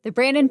The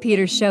Brandon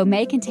Peters Show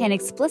may contain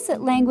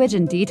explicit language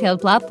and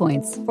detailed plot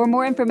points. For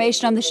more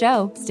information on the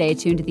show, stay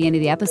tuned to the end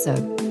of the episode.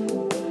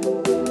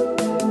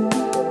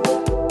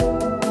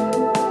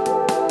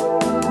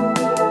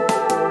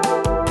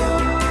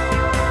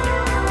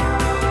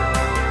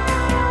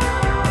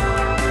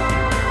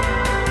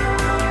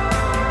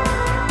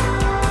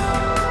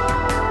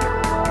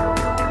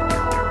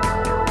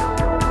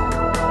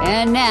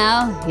 And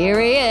now, here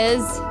he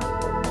is,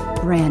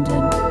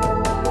 Brandon.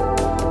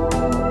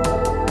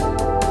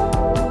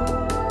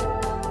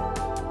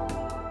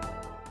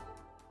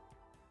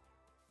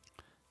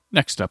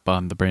 Next up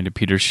on the Brandon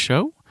Peters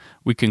Show,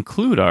 we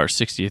conclude our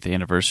 60th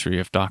anniversary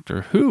of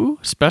Doctor Who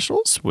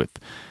specials with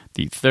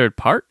the third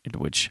part, in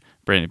which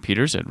Brandon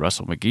Peters and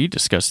Russell McGee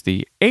discuss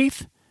the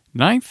 8th,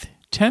 9th,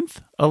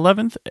 10th,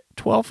 11th,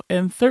 12th,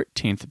 and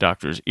 13th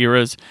Doctor's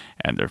eras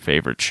and their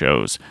favorite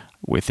shows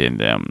within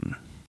them.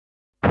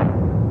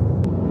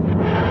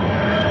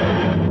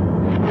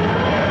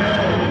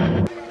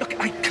 Look,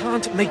 I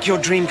can't make your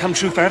dream come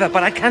true forever,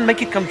 but I can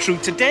make it come true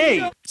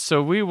today.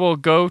 So we will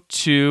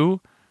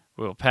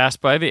we'll pass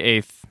by the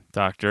 8th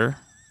Doctor.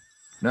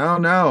 No.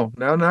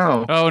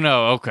 Oh,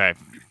 no, okay.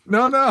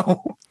 No.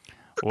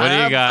 What do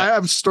you got? I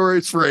have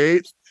stories for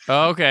 8.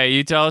 Okay,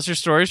 you tell us your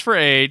stories for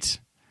 8.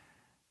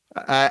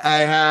 I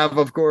have,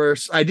 of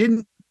course. I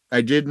did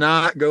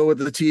not go with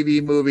the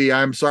TV movie.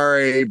 I'm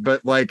sorry,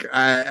 but like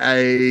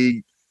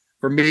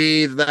for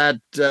me, that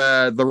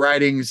the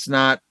writing's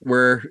not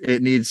where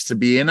it needs to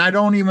be, and I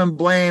don't even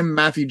blame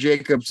Matthew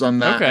Jacobs on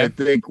that. Okay. I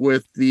think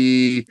with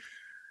the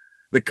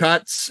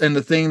cuts and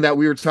the thing that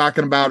we were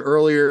talking about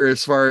earlier,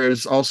 as far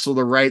as also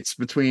the rights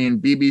between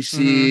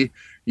BBC,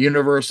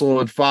 Universal,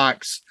 and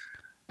Fox,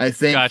 I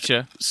think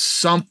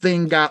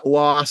something got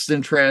lost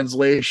in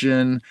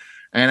translation.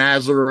 And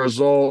as a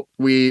result,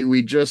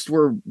 we just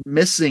were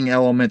missing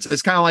elements.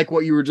 It's kind of like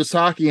what you were just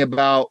talking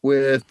about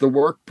with the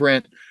work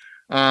print.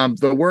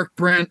 The work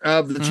print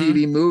of the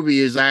TV movie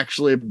is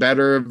actually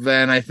better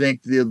than I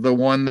think the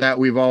one that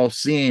we've all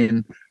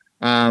seen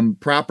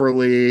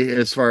properly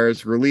as far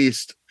as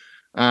released.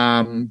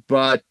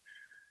 But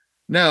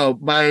no,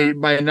 my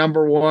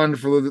number one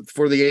for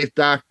the 8th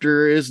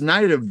Doctor is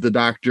Night of the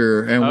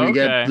Doctor, and we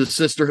get the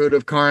Sisterhood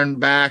of Karn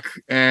back,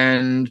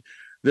 and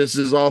this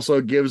is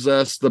also gives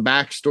us the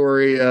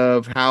backstory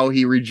of how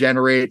he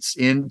regenerates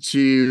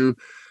into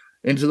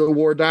the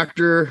War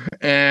Doctor.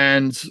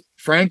 And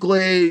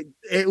frankly,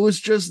 it was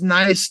just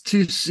nice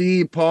to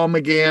see Paul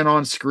McGann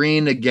on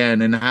screen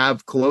again and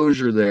have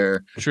closure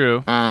there.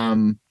 True.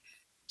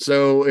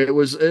 So it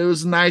was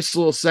a nice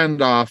little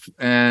send off,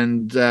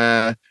 and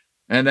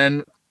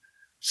then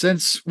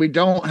since we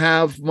don't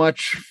have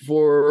much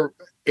for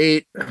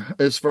 8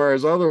 as far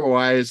as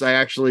otherwise, I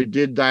actually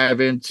did dive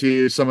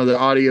into some of the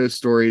audio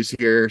stories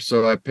here.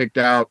 So I picked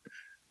out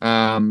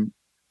 2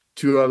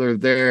 other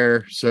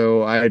there.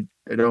 So I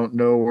don't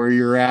know where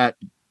you're at,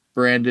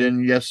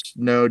 Brandon. Yes,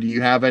 no. Do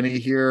you have any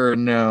here or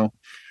no?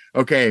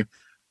 Okay.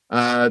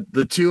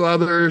 The 2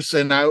 others,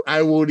 and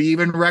I would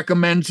even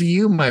recommend to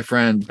you, my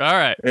friend. All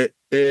right.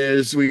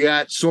 We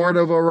got Sword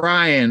of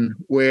Orion,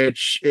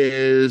 which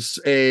is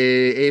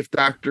a 8th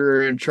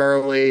Doctor and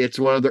Charlie. It's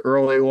one of the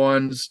early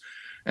ones,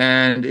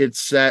 and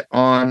it's set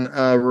on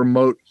a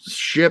remote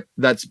ship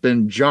that's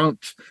been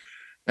junked.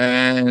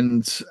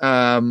 And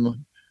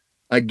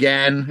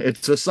again,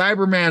 it's a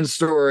Cyberman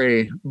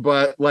story,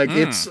 but like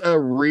it's a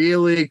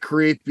really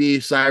creepy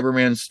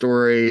Cyberman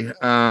story,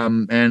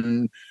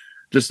 and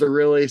just a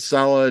really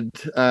solid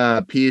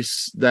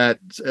piece that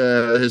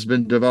has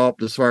been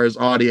developed as far as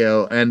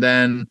audio. And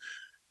then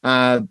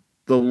the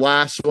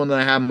last one that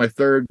I have, my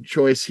third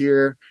choice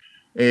here,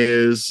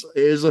 is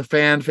a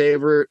fan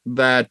favorite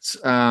that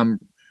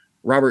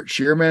Robert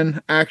Shearman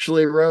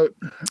actually wrote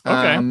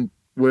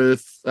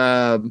with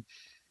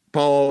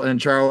Paul and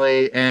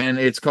Charlie. And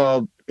it's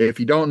called,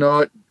 if you don't know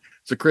it,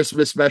 it's a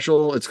Christmas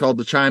special. It's called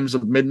The Chimes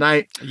of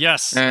Midnight.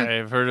 Yes,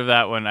 I've heard of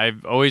that one.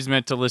 I've always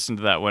meant to listen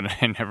to that one.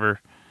 I never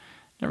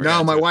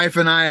no, my wife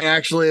and I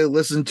actually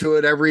listen to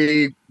it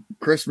every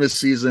Christmas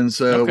season.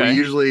 So we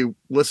usually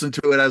listen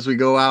to it as we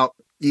go out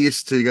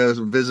east to go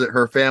visit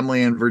her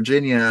family in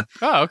Virginia.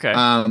 Oh, okay.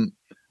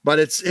 But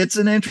it's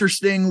an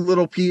interesting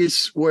little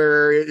piece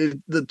where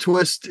the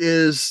twist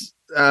is,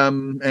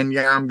 and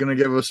yeah, I'm going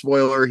to give a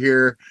spoiler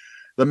here.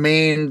 The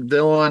main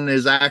villain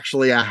is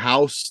actually a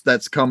house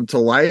that's come to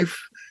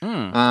life.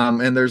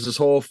 And there's this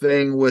whole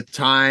thing with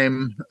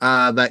time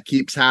that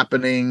keeps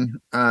happening,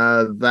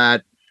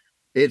 that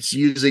it's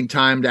using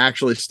time to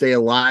actually stay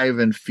alive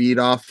and feed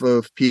off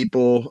of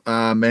people.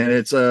 And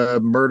it's a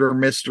murder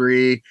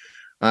mystery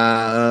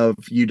of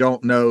you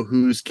don't know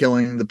who's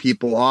killing the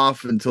people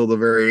off until the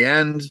very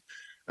end.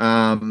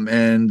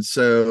 And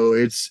so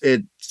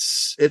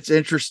it's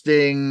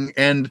interesting.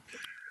 And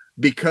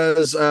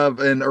because of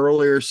an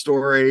earlier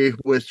story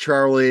with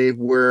Charlie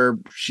where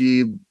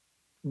she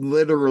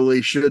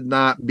literally should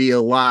not be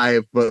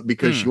alive, but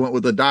because she went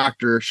with the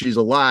doctor, she's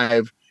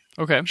alive.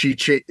 Okay.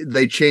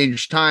 They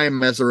changed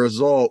time as a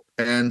result.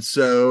 And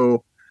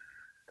so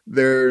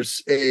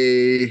there's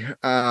a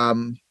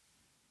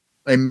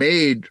a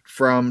maid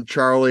from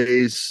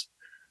Charlie's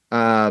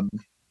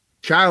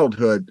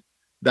childhood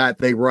that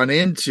they run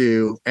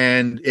into,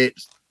 and it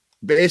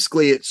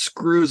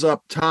screws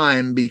up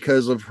time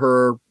because of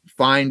her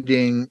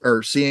finding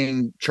or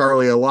seeing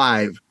Charlie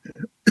alive.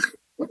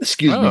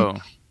 Excuse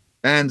me.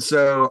 And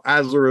so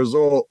as a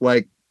result,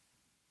 like,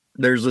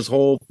 there's this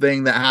whole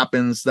thing that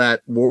happens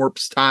that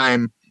warps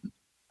time.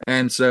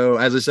 And so,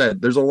 as I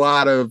said, there's a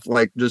lot of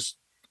like just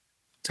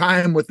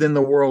time within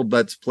the world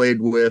that's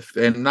played with,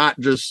 and not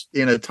just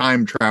in a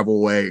time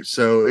travel way.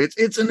 So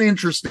it's an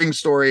interesting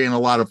story and a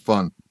lot of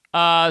fun.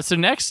 So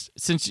next,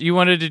 since you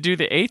wanted to do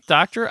the Eighth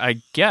Doctor,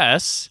 I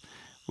guess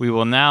we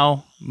will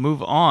now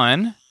move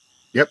on.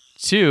 Yep.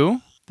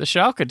 To the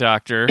Schalke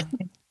Doctor.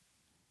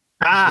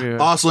 Yeah.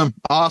 Awesome.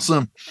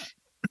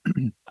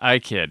 I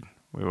kid.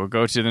 We will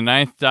go to the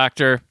Ninth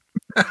Doctor.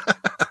 Do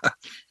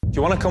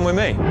you want to come with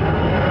me?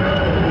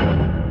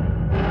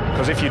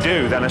 Because if you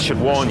do, then I should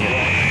warn you.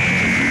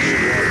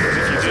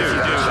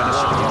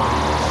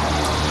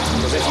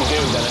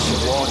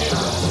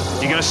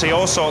 You're going to see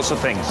all sorts of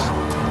things.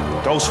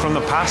 Ghosts from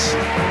the past,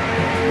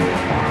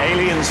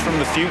 aliens from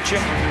the future,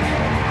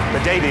 the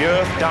day the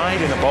Earth died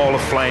in a ball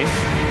of flame.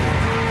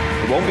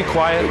 It won't be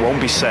quiet, it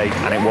won't be safe,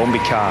 and it won't be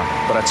calm.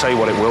 But I tell you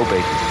what it will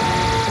be.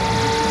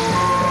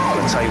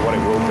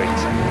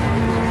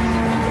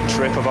 The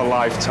trip of a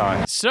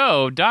lifetime.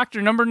 So,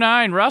 Doctor number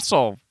 9,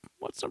 Russell.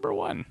 What's number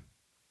 1?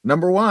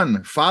 Number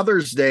 1,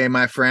 Father's Day,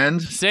 my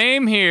friend.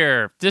 Same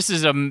here. This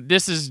is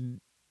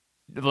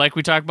like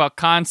we talk about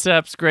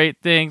concepts, great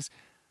things.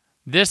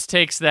 This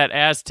takes that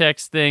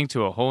Aztecs thing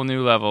to a whole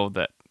new level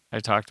that I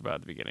talked about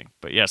at the beginning.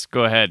 But yes,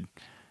 go ahead.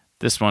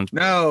 This one.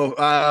 No,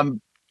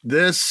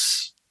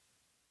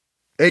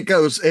 it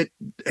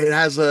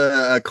has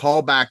a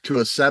callback to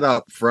a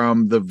setup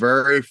from the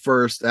very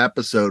first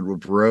episode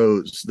with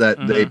Rose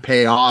that they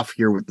pay off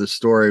here with the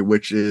story,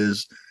 which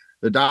is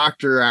the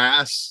Doctor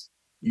asks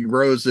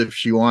Rose if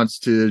she wants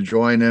to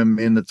join him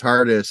in the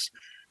TARDIS,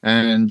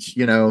 and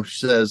she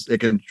says it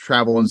can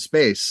travel in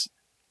space.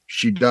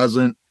 She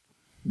doesn't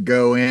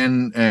go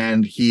in,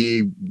 and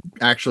he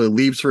actually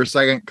leaves for a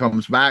second,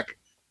 comes back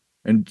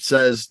and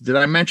says, "Did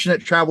I mention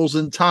it travels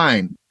in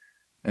time?"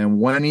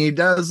 And when he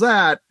does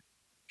that,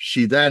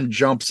 she then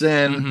jumps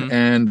in,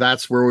 and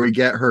that's where we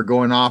get her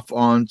going off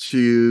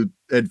onto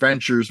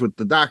adventures with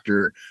the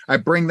Doctor. I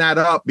bring that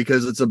up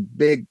because it's a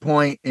big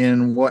point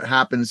in what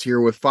happens here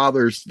with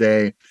Father's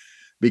Day,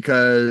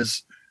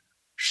 because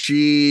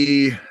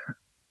she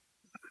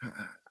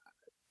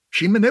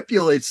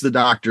manipulates the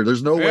Doctor.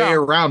 There's no way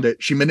around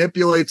it. She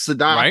manipulates the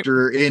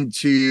Doctor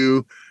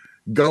into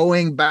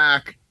going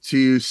back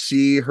to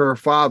see her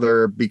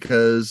father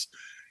because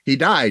he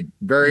died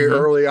very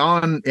early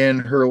on in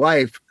her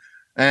life.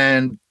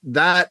 And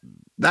that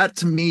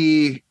to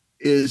me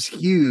is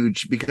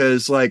huge,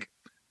 because like,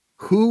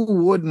 who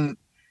wouldn't,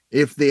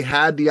 if they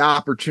had the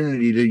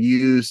opportunity to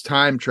use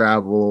time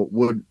travel,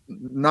 would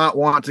not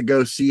want to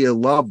go see a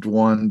loved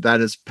one that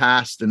has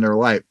passed in their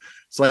life?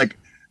 It's like,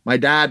 my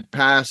dad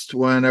passed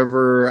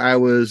whenever I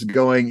was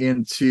going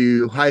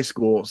into high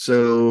school.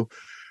 So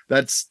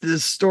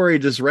this story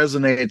just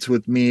resonates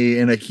with me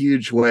in a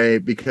huge way,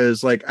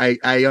 because like,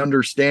 I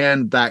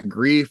understand that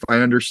grief. I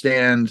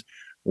understand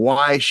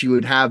why she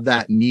would have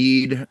that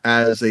need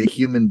as a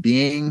human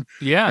being.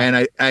 Yeah.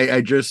 And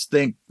I just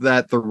think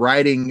that the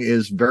writing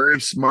is very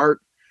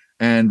smart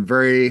and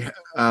very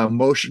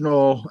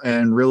emotional,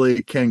 and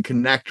really can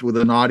connect with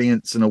an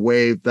audience in a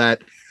way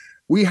that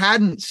we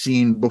hadn't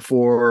seen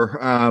before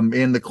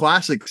in the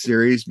classic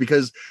series,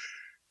 because,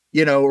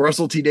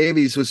 Russell T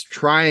Davies was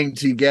trying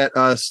to get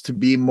us to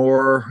be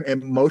more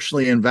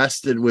emotionally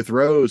invested with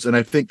Rose. And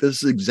I think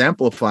this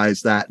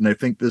exemplifies that. And I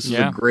think this is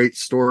a great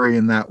story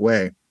in that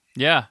way.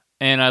 Yeah,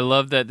 and I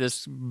love that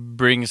this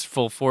brings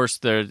full force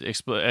the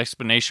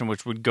explanation,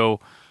 which would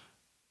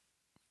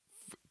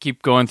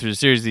keep going through the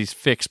series, these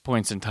fixed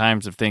points in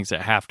times of things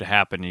that have to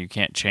happen and you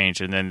can't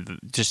change, and then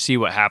just see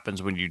what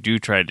happens when you do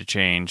try to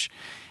change,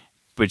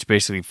 which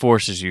basically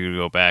forces you to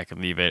go back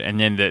and leave it. And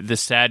then the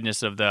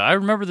sadness of I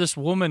remember this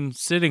woman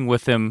sitting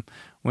with him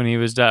when he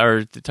was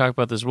or to talk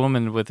about this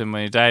woman with him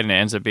when he died, and it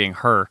ends up being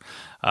her.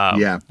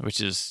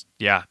 Which is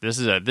this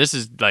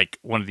is like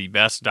one of the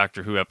best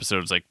Doctor Who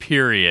episodes, like,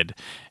 period.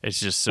 It's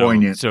just so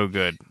poignant. So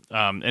good.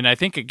 And I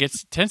think it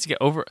tends to get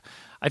over.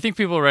 I think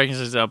people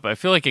recognize it, but I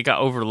feel like it got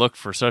overlooked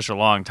for such a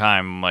long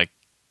time. Like,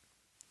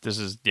 this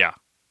is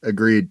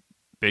agreed,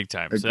 big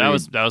time. Agreed. So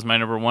that was my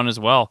number 1 as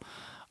well.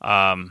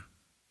 On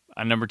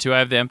number 2, I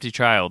have The Empty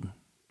Child,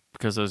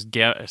 because those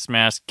gas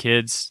mask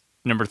kids.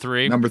 Number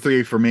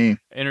 3 for me.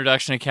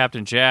 Introduction to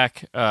Captain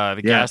Jack,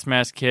 the gas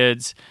mask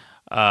kids.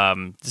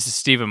 This is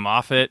Stephen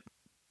Moffat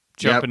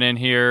jumping in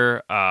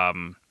here.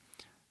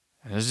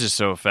 This is just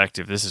so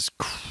effective. This is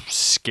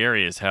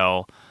scary as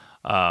hell.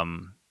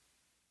 And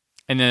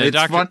then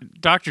the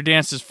Doctor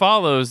Dances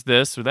follows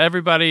this with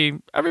everybody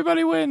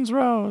wins,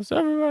 Rose.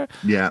 Everybody.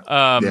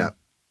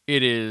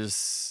 It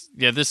is.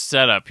 This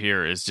setup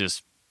here is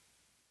just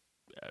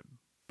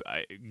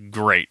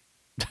great.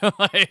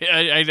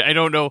 I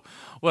don't know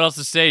what else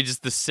to say.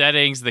 Just the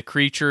settings, the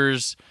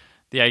creatures,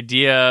 the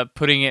idea,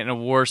 putting it in a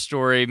war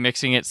story,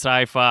 mixing it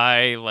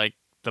sci-fi, like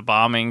the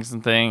bombings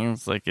and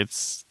things. Like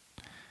this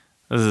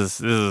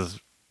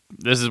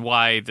is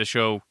why the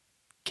show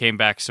came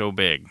back so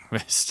big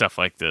with stuff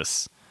like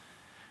this.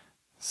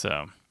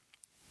 So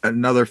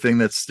another thing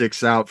that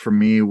sticks out for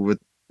me with,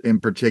 in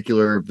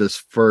particular, this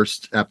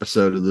first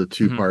episode of the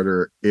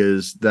two-parter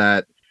is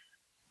that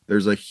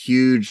there's a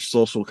huge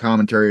social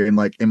commentary, and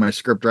like in my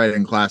script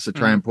writing class to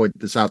try and point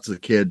this out to the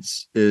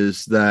kids,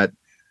 is that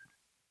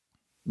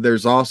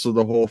there's also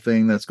the whole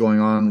thing that's going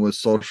on with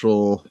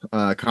social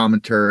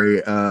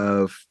commentary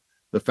of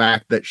the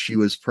fact that she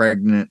was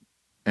pregnant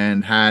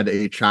and had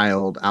a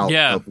child out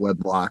of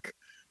wedlock.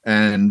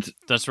 And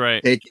that's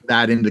right. Taking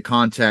that into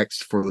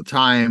context for the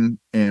time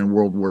in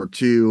World War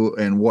II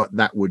and what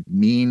that would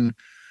mean.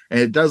 And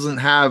it doesn't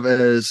have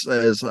as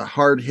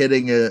hard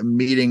hitting a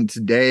meaning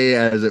today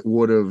as it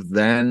would have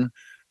then,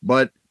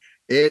 but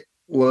it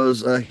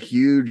was a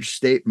huge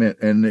statement,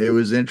 and it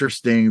was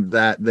interesting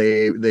that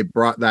they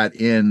brought that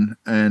in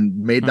and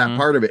made that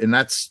part of it. And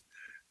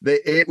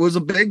it was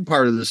a big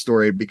part of the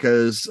story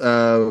because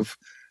of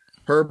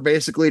her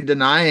basically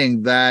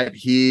denying that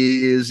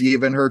he is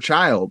even her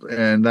child,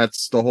 and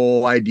that's the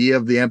whole idea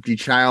of the empty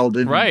child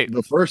in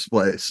the first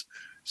place.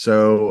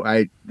 So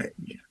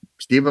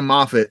Stephen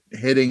Moffat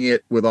hitting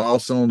it with all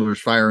cylinders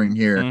firing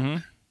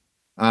here.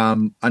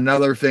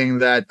 Another thing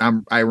that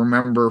I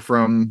remember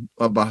from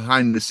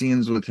behind the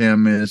scenes with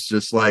him is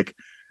just like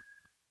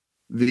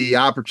the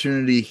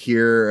opportunity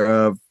here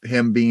of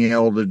him being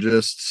able to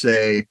just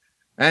say,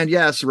 and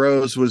yes,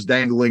 Rose was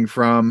dangling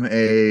from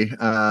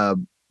a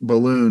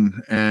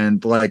balloon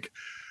and like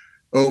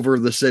over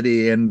the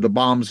city and the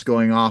bombs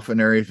going off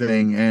and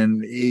everything,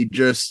 and he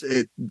just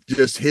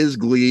his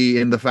glee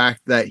in the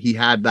fact that he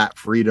had that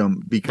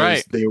freedom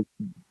because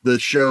the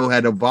show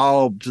had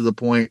evolved to the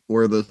point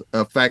where the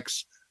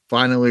effects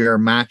finally are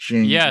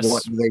matching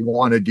what they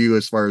want to do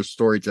as far as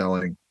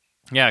storytelling.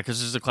 Yeah, because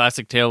there's a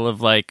classic tale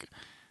of like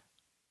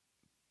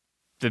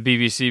the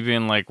BBC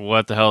being like,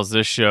 what the hell is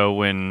this show,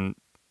 when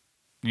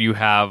you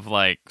have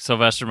like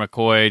Sylvester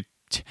McCoy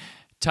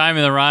Time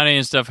in the Ronnie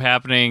and stuff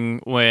happening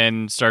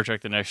when Star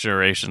Trek The Next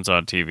Generation's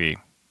on TV.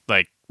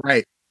 Like,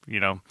 you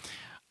know.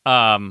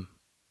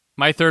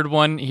 My third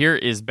one here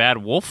is Bad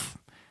Wolf,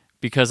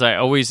 because I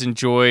always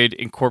enjoyed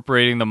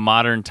incorporating the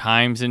modern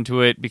times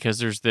into it, because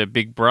there's the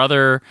Big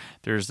Brother,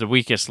 there's the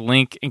Weakest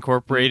Link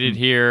incorporated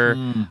here.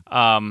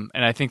 And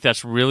I think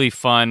that's really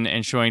fun,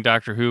 and showing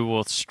Doctor Who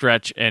will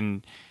stretch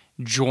and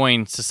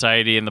join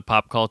society and the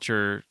pop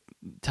culture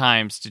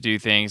times to do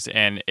things.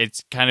 And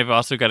it's kind of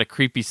also got a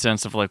creepy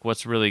sense of like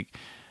what's really,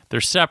 they're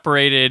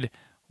separated,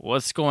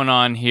 what's going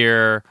on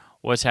here,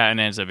 what's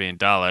happening, ends up being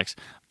Daleks.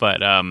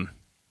 But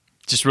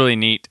just really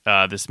neat,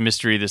 this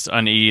mystery, this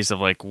unease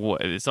of like,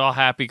 it's all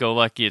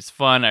happy-go-lucky, it's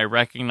fun, I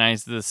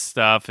recognize this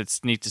stuff,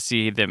 it's neat to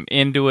see them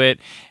into it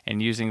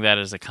and using that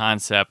as a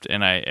concept.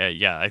 And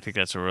I think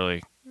that's a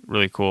really,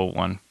 really cool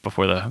one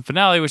before the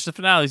finale, which the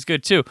finale is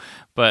good too.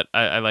 But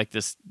I like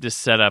this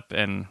setup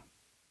and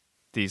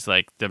these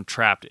like them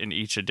trapped in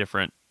each a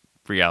different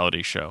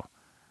reality show.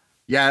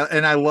 Yeah,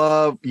 and I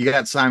love you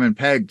got Simon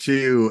Pegg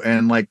too,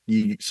 and like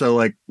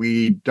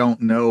we don't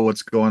know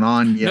what's going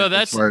on yet. No,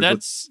 that's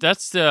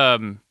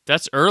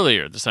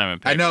earlier, the Simon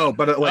Pegg. I know,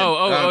 but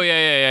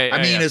yeah. I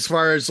mean, as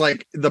far as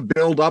like the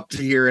build up to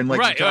here, and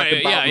like you talk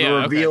about the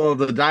reveal of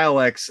the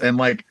dialects, and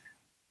like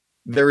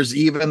there's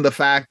even the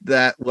fact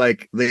that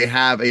like they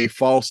have a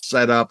false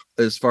setup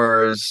as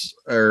far as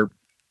a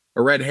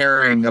red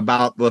herring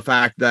about the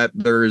fact that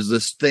there's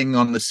this thing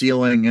on the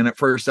ceiling, and at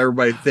first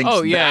everybody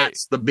thinks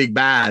that's the big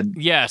bad.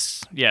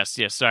 Yes.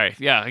 Sorry.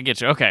 Yeah, I get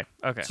you. Okay.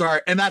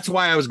 Sorry, and that's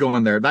why I was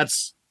going there.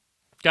 That's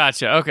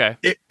gotcha. Okay.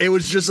 It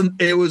was just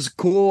it was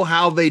cool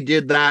how they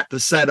did that to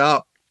set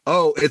up.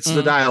 Oh, it's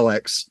the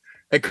dialects,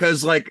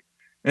 because like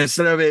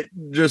instead of it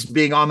just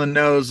being on the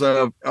nose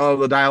of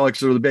the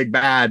dialects are the big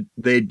bad,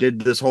 they did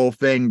this whole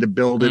thing to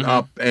build it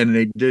up, and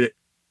they did it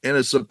in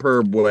a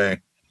superb way.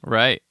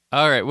 Right.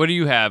 All right, what do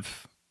you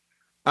have?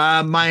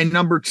 My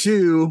number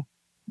two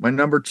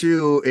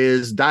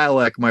is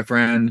Dialect, my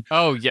friend.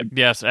 Oh,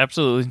 yes,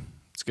 absolutely.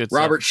 It's good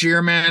Robert stuff.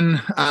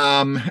 Shearman.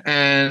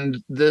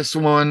 And this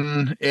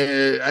one,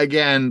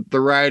 again, the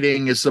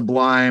writing is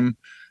sublime.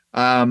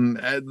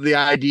 The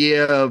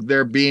idea of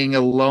there being a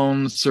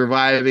lone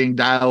surviving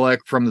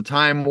dialect from the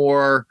Time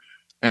War,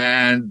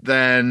 and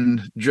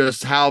then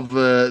just how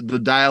the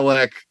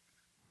dialect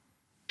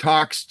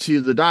talks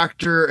to the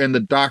Doctor, and the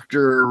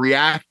Doctor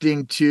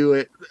reacting to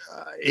it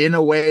in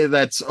a way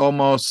that's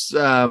almost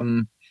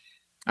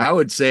I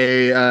would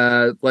say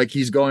like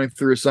he's going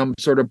through some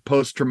sort of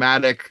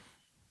post-traumatic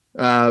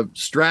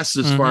stress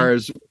as far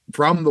as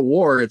from the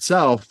war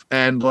itself,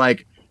 and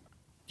like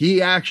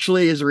he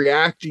actually is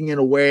reacting in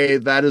a way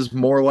that is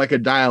more like a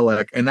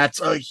dialect, and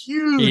that's a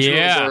huge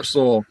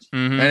reversal.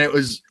 And it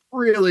was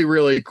really,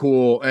 really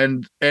cool.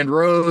 And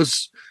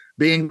Rose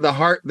being the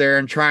heart there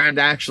and trying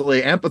to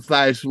actually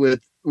empathize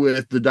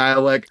with the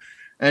dialect,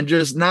 and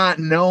just not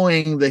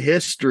knowing the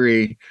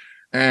history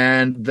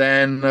And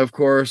then, of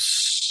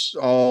course,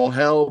 all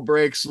hell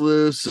breaks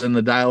loose and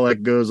the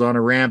Dalek goes on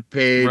a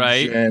rampage.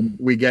 Right. And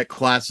we get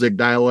classic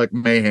Dalek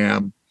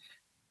mayhem.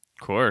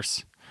 Of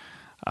course.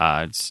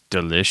 It's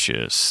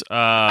delicious.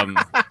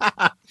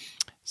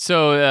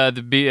 So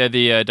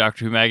the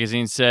Doctor Who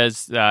magazine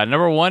says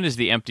number 1 is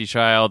The Empty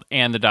Child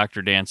and The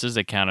Doctor Dances.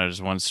 They count it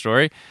as one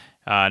story.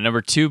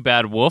 Number 2,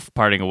 Bad Wolf,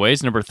 Parting of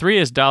Ways. Number 3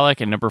 is Dalek.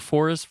 And number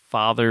 4 is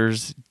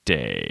Father's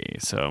Day.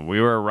 So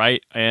we were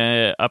right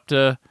up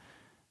to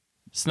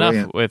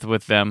snuff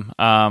with them.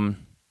 There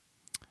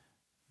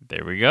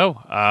we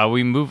go.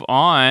 We move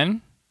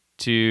on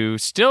to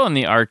still in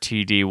the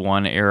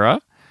RTD1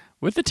 era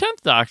with the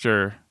 10th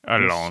Doctor,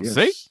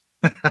 Alonso. Yes.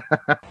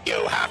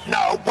 You have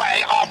no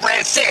way of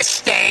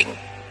resisting.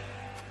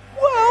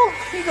 Well,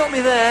 you got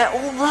me there,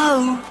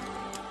 although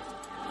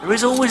there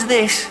is always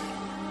this.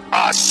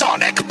 A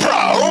sonic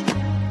probe?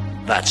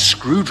 That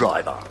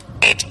screwdriver.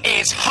 It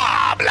is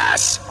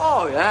harmless.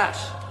 Oh,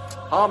 yes.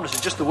 Harmless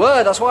is just the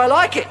word, that's why I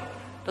like it.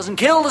 Doesn't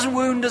kill, doesn't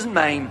wound, doesn't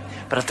maim.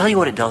 But I'll tell you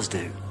what it does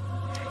do.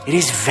 It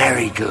is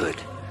very good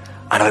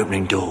at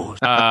opening doors.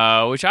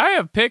 Which I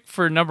have picked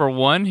for number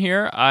 1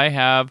 here. I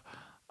have,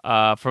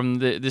 from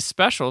the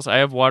specials, I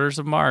have Waters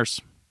of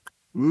Mars.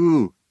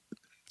 Ooh,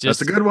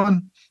 that's a good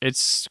one.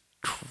 It's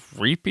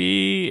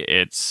creepy.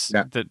 It's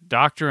the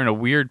Doctor in a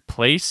weird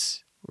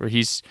place where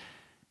he's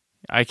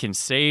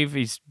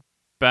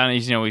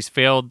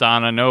failed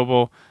Donna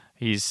Noble.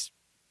 He's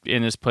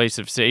in this place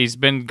of he's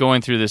been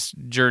going through this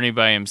journey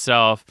by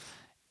himself,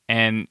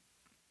 and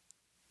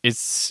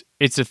it's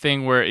a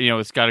thing where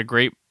it's got a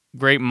great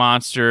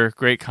monster,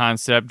 great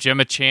concept.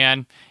 Gemma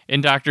Chan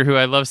in Doctor Who.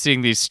 I love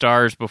seeing these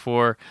stars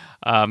before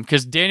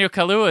because Daniel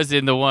Kaluuya is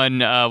in the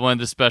one of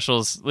the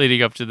specials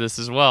leading up to this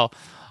as well,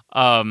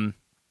 and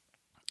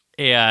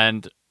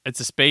it's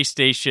a space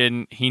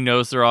station. He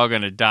knows they're all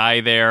going to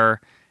die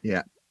there.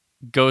 Yeah.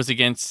 Goes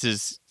against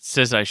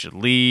says I should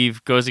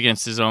leave, goes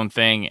against his own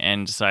thing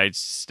and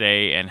decides to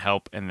stay and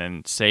help and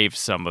then save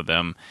some of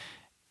them,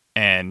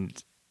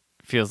 and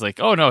feels like,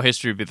 oh no,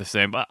 history would be the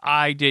same. But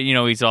I did,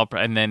 he's all,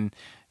 and then,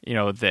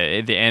 at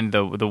the end,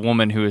 the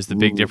woman who is the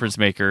big difference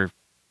maker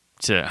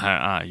you're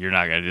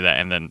not going to do that.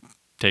 And then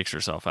takes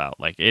herself out.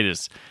 Like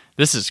this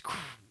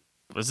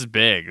is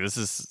big. This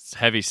is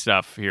heavy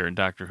stuff here in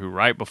Doctor Who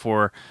right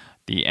before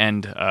the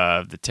end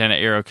of the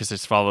Tennant era, because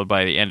it's followed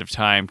by the End of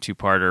Time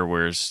 2-parter,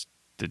 where's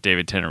the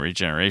David Tennant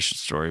regeneration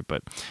story.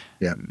 But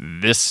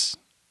this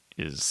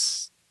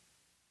has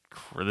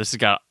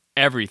got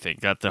everything.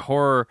 Got the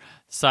horror,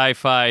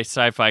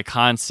 sci-fi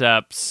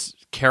concepts,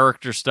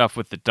 character stuff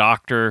with the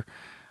Doctor.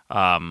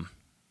 Am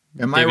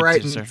I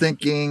right in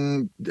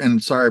thinking,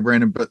 and sorry,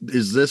 Brandon, but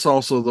is this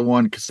also the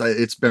one, because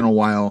it's been a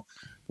while,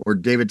 where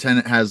David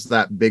Tennant has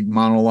that big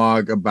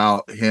monologue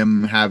about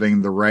him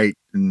having the right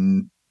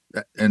and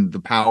the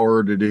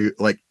power to do,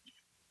 like,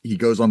 he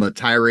goes on the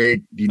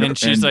tirade, and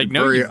she's like,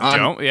 "No, you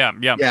don't."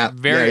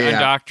 Very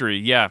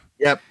undoctory. Yeah.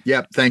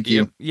 Yep. Thank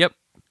you. Yep.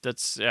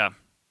 That's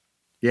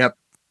Yep.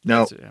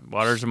 No.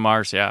 Waters of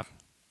Mars. Yeah.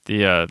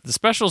 The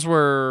specials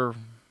were.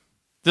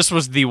 This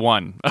was the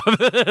one of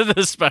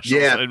the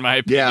specials, in my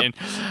opinion.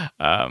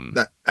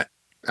 Yeah.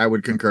 I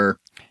would concur.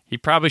 He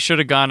probably should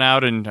have gone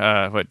out and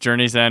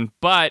Journey's End,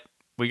 but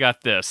we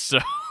got this. So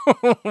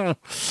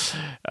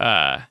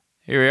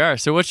here we are.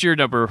 So what's your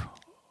number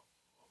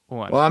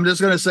 1? Well, I'm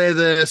just going to say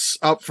this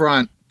up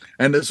front,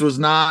 and this was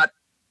not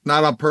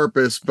on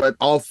purpose, but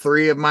all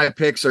 3 of my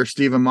picks are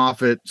Stephen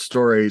Moffat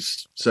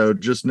stories. So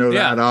just know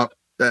that up.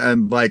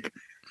 And like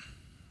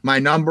my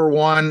number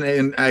 1,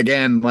 and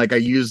again, like I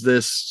use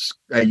this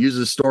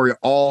story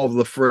all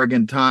the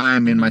friggin'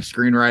 time in my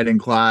screenwriting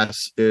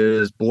class,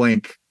 is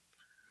Blink.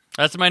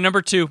 That's my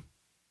number 2.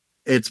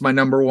 It's my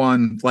number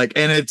 1. Like,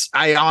 and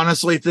I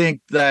honestly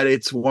think that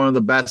it's one of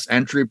the best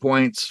entry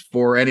points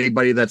for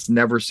anybody that's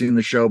never seen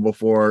the show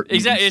before.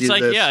 Exactly. It's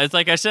like, it's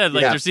like I said,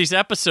 like there's these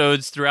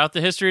episodes throughout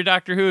the history of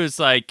Doctor Who. It's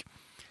like,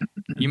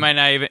 you might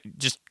not even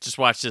just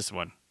watch this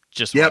one.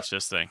 Just watch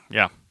this thing.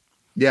 Yeah.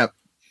 Yep.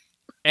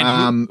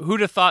 And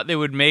who'd have thought they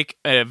would make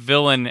a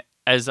villain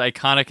as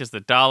iconic as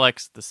the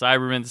Daleks, the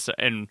Cybermen,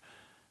 and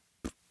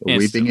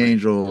Weeping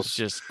Angels?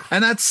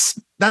 And that's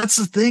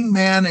the thing,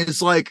 man.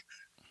 It's like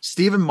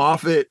Stephen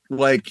Moffat,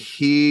 like,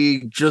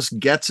 he just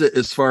gets it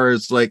as far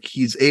as like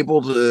he's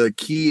able to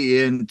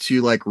key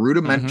into like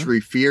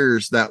rudimentary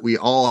fears that we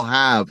all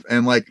have,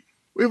 and like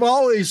we've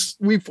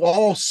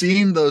all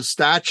seen those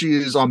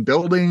statues on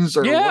buildings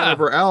or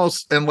whatever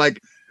else, and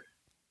like,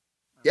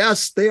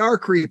 yes, they are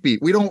creepy.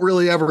 We don't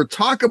really ever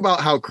talk about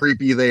how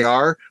creepy they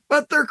are,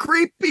 but they're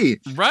creepy.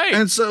 Right.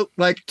 And so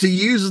like to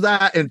use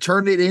that and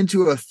turn it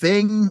into a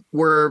thing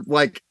where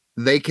like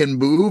they can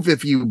move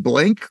if you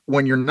blink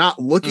when you're not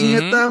looking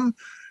at them,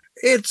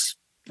 it's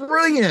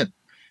brilliant.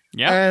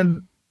 Yeah.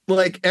 And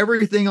like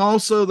everything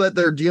also that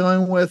they're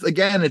dealing with,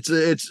 again,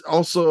 it's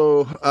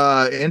also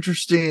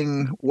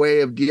interesting way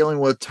of dealing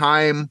with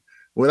time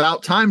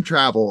without time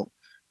travel.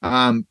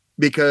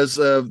 Because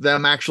of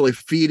them actually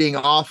feeding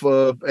off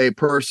of a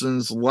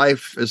person's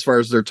life as far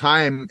as their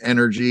time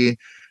energy,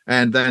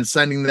 and then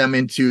sending them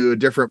into a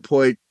different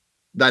point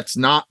that's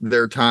not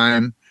their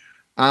time.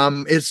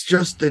 It's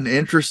just an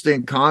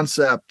interesting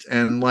concept.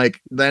 And like,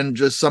 then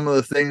just some of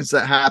the things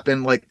that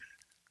happen, like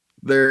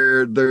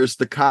there's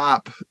the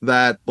cop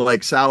that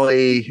like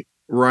Sally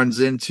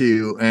runs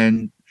into,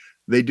 and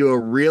they do a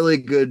really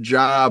good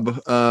job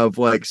of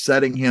like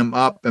setting him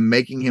up and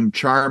making him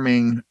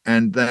charming.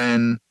 And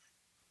then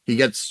he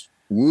gets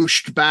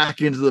whooshed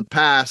back into the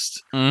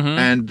past.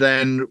 And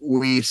then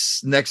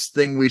next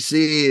thing we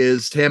see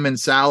is him and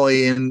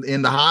Sally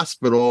in the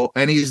hospital,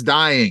 and he's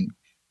dying.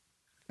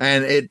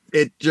 And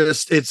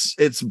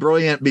it's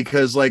brilliant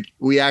because like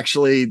we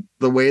actually,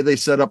 the way they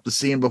set up the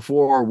scene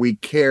before, we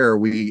care,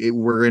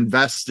 we're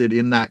invested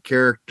in that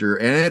character,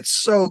 and it's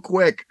so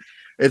quick.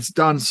 It's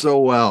done so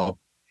well.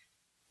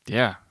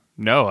 Yeah,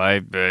 no,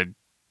 I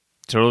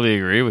totally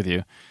agree with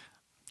you.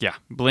 Yeah,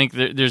 Blink.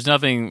 There's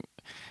nothing.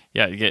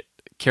 Yeah, you get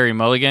Carey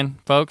Mulligan,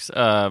 folks,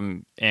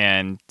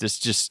 and this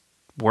just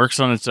works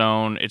on its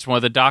own. It's one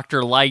of the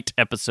Dr. Light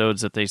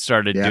episodes that they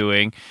started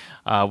doing,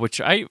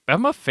 which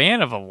I'm a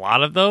fan of a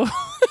lot of those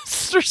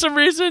for some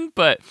reason,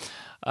 but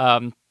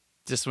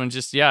this one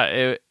just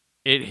it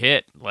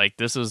hit. Like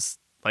this was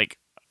like,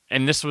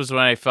 and this was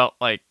when I felt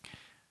like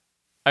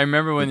I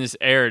remember when this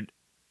aired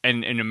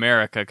in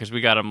America, because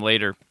we got them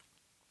later.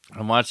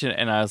 I'm watching it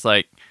and I was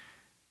like,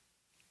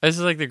 this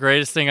is like the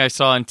greatest thing I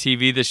saw on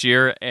TV this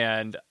year,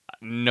 and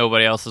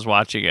nobody else is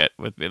watching it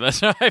with me. That's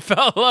how I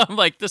felt. I'm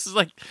like, this is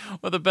like one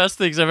of the best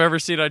things I've ever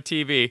seen on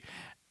TV,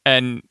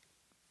 and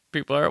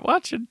people aren't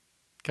watching.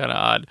 Kind of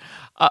odd.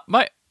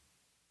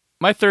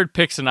 My third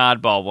pick's an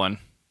oddball one.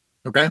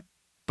 Okay,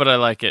 but I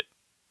like it.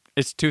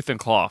 It's Tooth and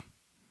Claw.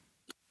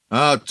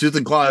 Oh, Tooth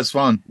and Claw is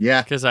fun.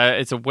 Yeah, because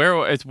it's a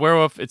werewolf. It's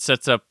werewolf. It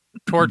sets up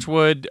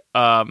Torchwood.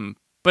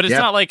 But it's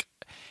not like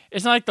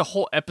the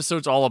whole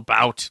episode's all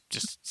about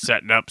just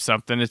setting up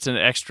something. It's an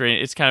extra.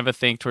 It's kind of a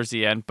thing towards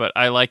the end. But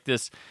I like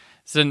this.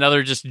 It's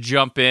another just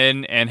jump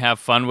in and have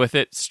fun with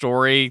it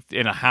story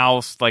in a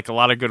house. Like a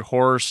lot of good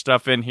horror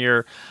stuff in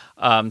here.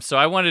 So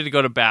I wanted to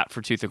go to bat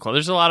for Tooth and Claw.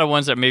 There's a lot of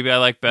ones that maybe I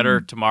like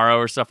better tomorrow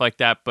or stuff like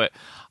that. But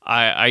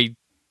I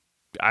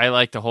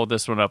like to hold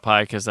this one up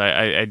high because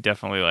I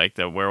definitely like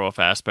the werewolf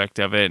aspect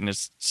of it. And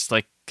it's just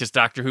like, because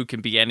Doctor Who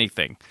can be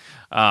anything.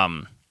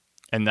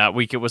 And that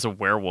week it was a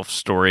werewolf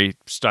story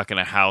stuck in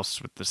a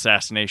house with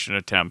assassination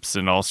attempts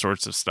and all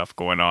sorts of stuff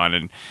going on,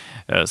 and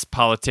it's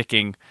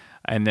politicking.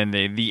 And then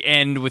the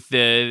end with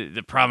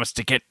the promise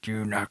to get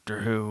you,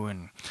 Doctor Who,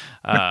 and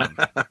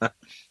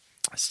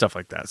stuff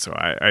like that. So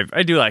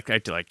I do like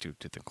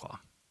Tooth and Claw.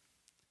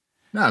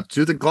 No,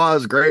 Tooth and Claw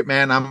is great,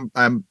 man.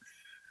 I'm.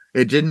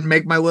 It didn't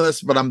make my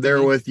list, but I'm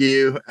there with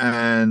you,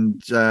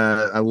 and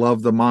I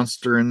love the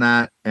monster in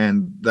that,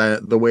 and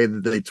the way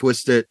that they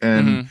twist it,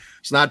 and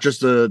it's not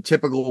just a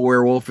typical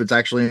werewolf; it's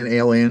actually an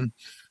alien.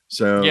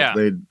 So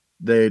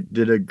they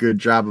did a good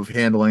job of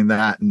handling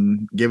that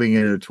and giving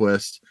it a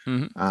twist.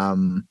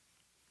 I'm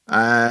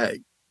there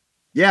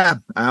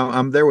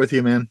with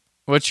you, man.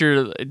 What's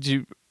your?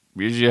 Did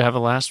you have a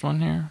last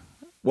one here?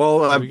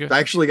 Well, I've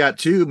actually got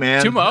two,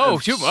 man. Two.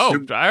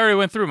 I already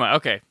went through mine.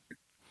 Okay.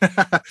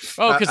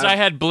 Because I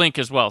had Blink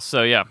as well.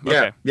 So yeah.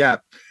 Okay. Yeah.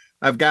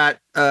 I've got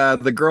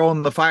The Girl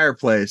in the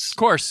Fireplace. Of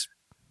course.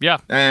 Yeah.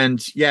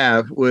 And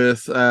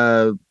with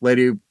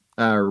Lady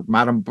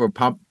Madame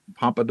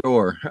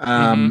Pompadour.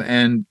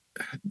 And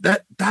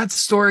that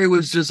story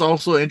was just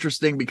also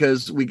interesting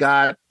because we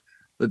got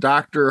the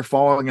Doctor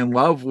falling in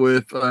love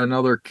with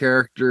another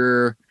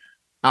character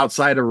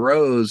outside of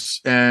Rose,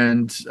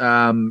 and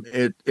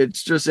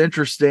it's just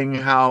interesting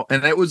how,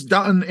 and it was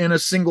done in a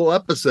single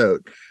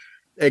episode.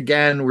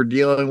 Again, we're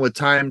dealing with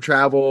time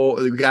travel.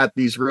 We've got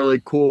these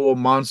really cool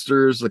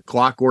monsters, the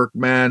Clockwork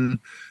Men,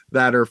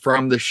 that are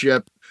from the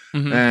ship,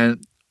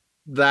 and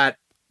that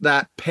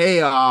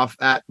payoff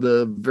at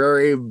the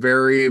very,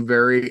 very,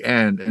 very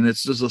end. And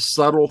it's just a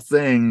subtle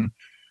thing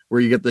where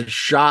you get the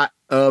shot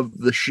of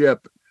the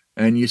ship,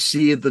 and you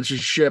see that the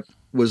ship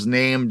was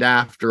named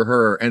after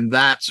her, and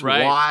that's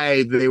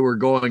why they were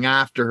going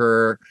after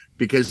her,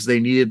 because they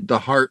needed the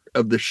heart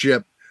of the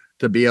ship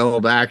to be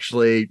able to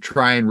actually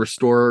try and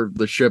restore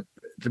the ship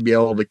to be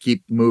able to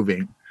keep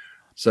moving.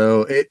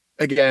 So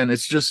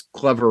it's just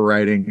clever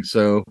writing.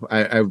 So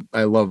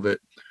I love it.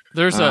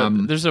 There's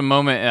a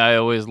moment I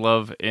always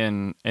love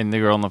in The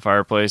Girl in the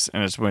Fireplace,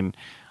 and it's when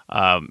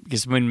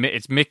because when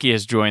it's Mickey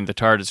has joined the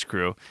TARDIS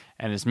crew,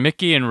 and it's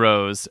Mickey and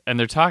Rose, and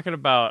they're talking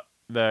about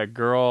the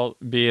girl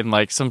being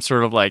like some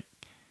sort of like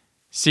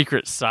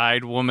secret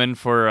side woman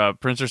for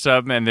Prince or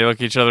something, and they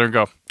look at each other and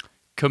go,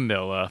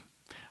 Camilla.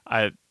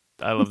 I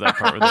love that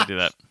part where they do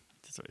that.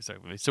 That's what he's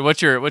talking about. So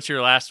what's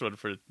your last one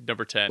for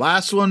number 10?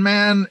 Last one,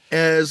 man,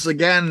 is,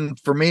 again,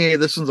 for me,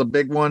 this one's a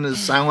big one, is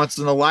Silence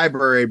in the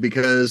Library,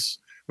 because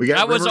we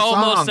got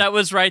that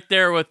was right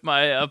there with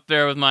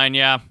mine.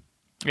 Yeah.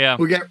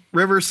 We get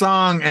River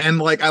Song, and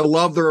like I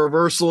love the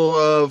reversal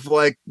of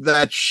like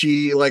that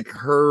she, like,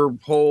 her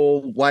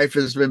whole life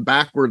has been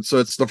backwards. So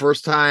it's the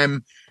first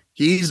time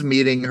he's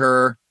meeting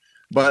her,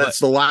 but it's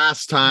the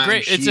last time.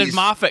 Great. It's a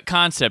Moffat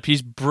concept.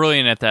 He's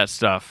brilliant at that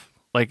stuff.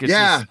 Like, it's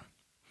just,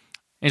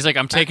 he's like,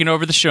 I'm taking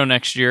over the show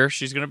next year.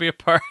 She's going to be a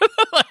part.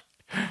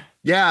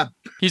 Yeah.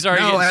 He's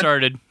already getting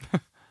started.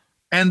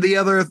 And the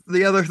other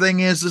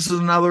thing is, this is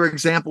another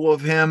example of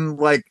him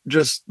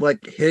just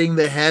hitting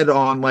the head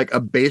on like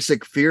a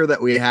basic fear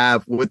that we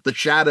have with the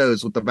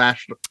shadows, with the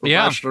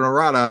Vashta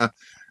Narada,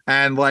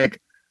 and like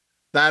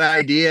that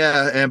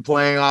idea and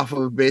playing off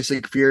of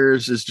basic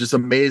fears is just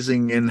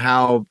amazing. And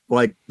how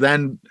like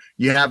then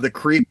you have the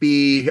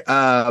creepy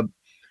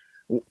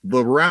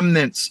the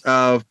remnants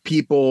of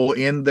people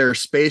in their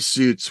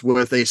spacesuits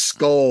with a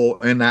skull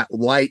and that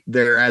light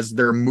there as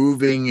they're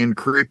moving and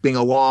creeping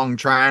along,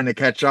 trying to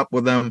catch up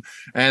with them.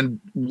 And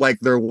like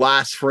their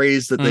last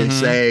phrase that they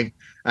say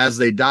as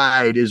they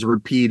died is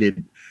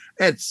repeated.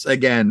 It's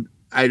again,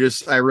 I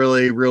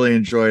really, really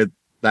enjoyed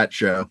that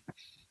show.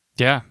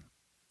 Yeah,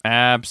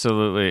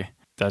 absolutely.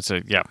 That's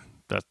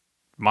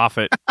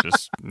Moffat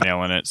just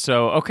nailing it.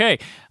 So, okay.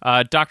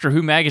 Doctor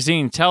Who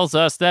Magazine tells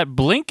us that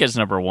Blink is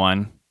number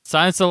 1.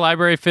 Science of the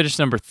Library finished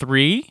number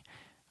 3.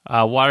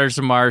 Waters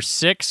of Mars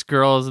 6.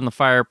 Girls in the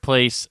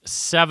Fireplace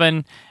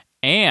 7.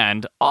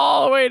 And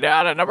all the way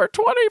down at number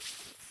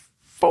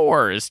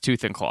 24 is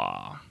Tooth and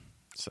Claw.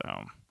 So,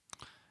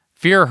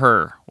 Fear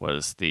Her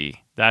was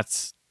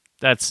that's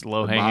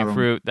low hanging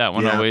fruit. That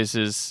one always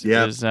is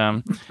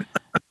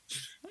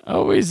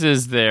always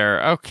is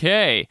there.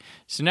 Okay,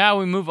 so now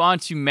we move on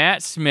to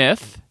Matt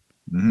Smith.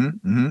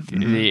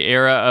 The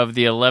era of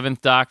the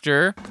 11th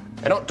Doctor.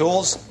 They're not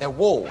doors, they're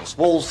walls.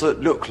 Walls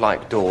that look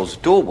like doors.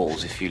 Door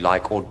walls, if you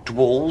like, or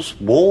dwalls.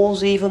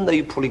 Walls, even, though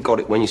you probably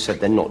got it when you said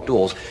they're not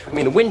doors. I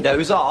mean, the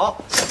windows are...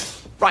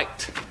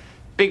 Right.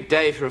 Big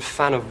day if you're a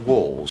fan of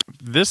walls.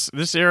 This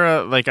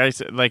era, like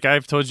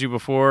I've told you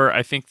before,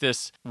 I think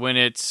this, when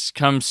it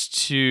comes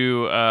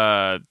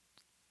to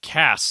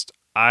cast,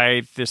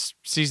 this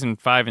season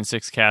 5 and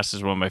 6 cast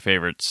is one of my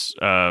favorites.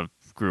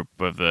 Group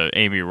of the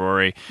Amy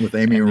Rory with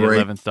Amy and Rory,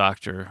 the 11th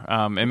Doctor,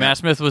 and Matt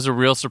Smith was a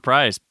real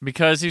surprise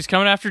because he was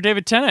coming after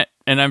David Tennant,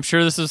 and I'm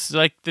sure this is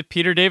like the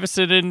Peter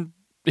Davison in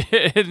the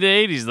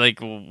 80s, like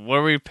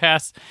where we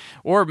pass,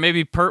 or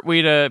maybe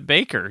Pertwee to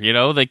Baker,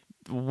 like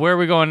where are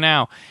we going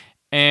now?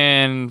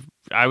 And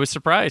I was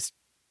surprised.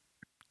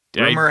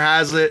 Rumor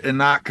has it, and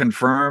not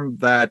confirmed,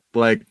 that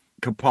like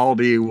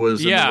Capaldi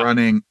was in the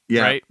running.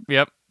 Yeah, right.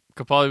 Yep,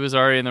 Capaldi was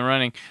already in the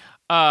running.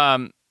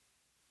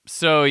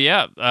 So,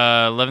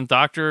 11th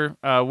Doctor,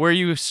 where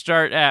you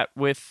start at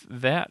with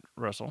that,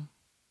 Russell?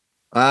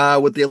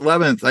 With the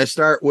 11th, I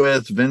start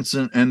with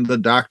Vincent and the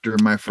Doctor,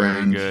 my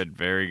friend.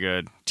 Very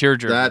good.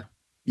 Tearjerker.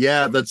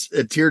 That's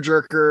a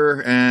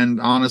tearjerker, and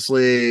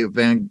honestly,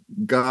 Van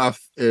Gogh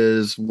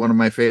is one of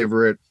my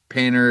favorite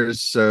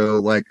painters, so,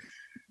 like,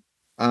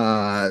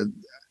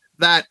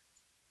 that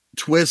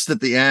twist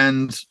at the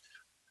end,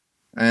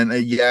 and,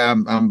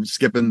 I'm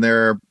skipping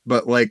there,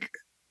 but, like,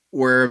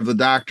 where the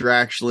Doctor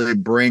actually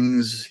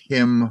brings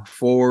him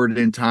forward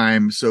in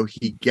time so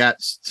he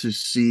gets to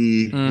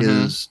see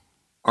his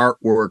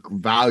artwork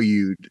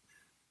valued.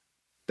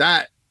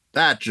 That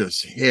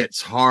just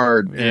hits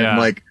hard. Yeah. And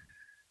like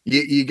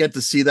you get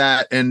to see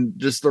that, and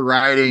just the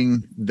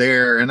writing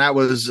there. And that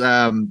was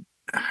I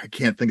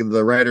can't think of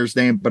the writer's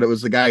name, but it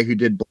was the guy who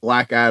did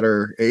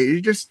Blackadder. He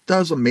just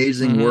does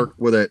amazing work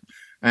with it.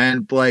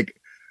 And like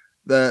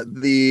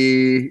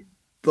the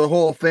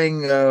whole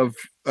thing of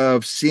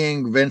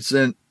seeing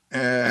Vincent,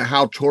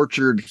 how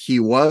tortured he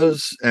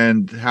was,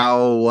 and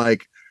how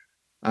like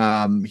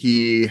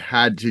he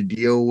had to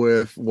deal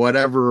with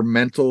whatever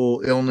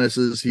mental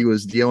illnesses he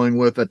was dealing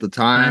with at the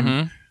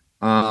time.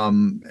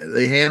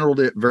 They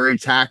handled it very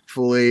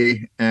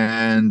tactfully,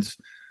 and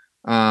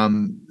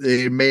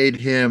they made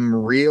him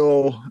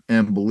real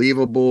and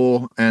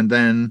believable. And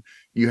then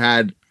you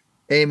had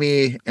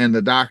Amy and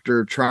the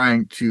Doctor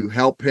trying to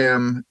help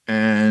him,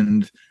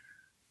 and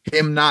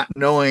him not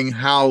knowing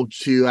how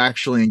to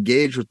actually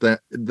engage with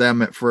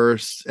them at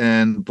first,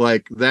 and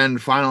like then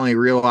finally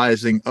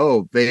realizing,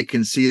 oh, they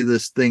can see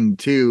this thing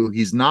too.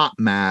 He's not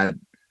mad,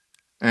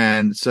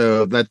 and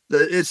so that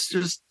it's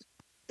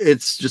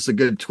just a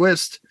good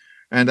twist.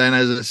 And then,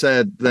 as I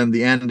said, then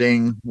the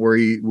ending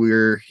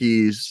where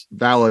he's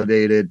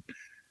validated,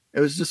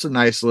 it was just a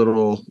nice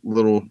little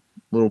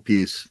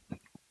piece.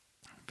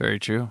 Very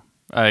true.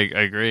 I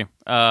agree.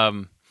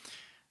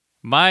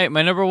 My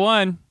number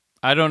 1.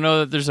 I don't know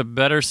that there's a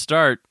better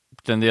start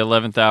than the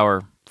 11th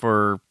hour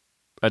for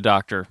a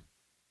Doctor.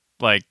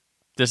 Like,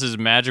 this is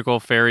magical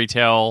fairy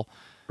tale.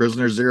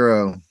 Prisoner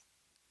Zero.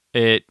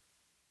 It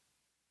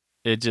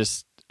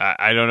just,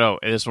 I don't know.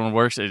 This one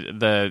works.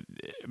 The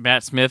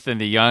Matt Smith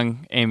and the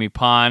young Amy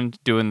Pond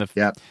doing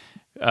the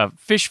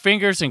fish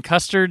fingers and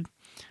custard.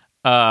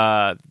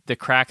 The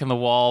crack in the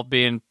wall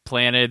being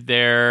planted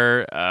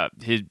there.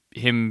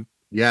 Him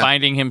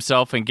finding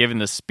himself and giving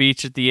the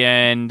speech at the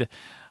end.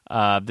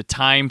 The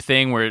time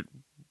thing where it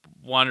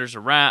wanders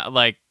around,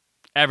 like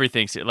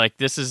everything's like,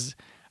 this is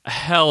a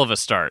hell of a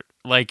start.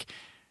 Like,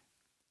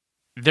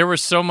 there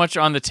was so much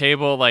on the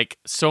table, like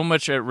so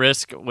much at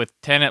risk with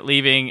Tennant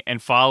leaving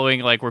and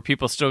following, like were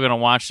people still going to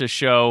watch this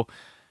show?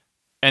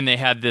 And they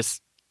had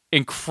this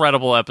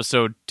incredible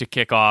episode to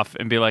kick off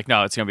and be like,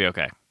 no, it's going to be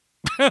okay.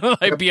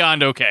 Like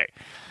beyond okay.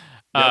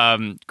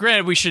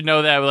 Granted, we should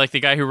know that like the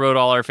guy who wrote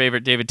all our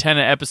favorite David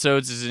Tennant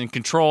episodes is in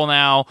control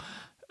now,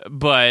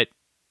 but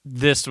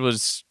this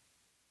was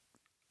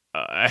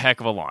a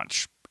heck of a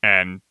launch,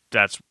 and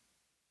that's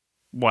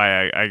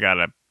why I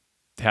gotta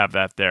have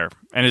that there.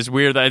 And it's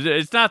weird that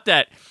it's not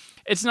that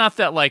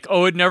like,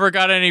 oh, it never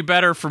got any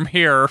better from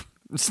here.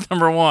 It's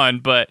number one,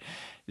 but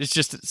it's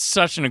just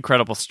such an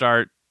incredible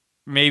start.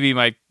 Maybe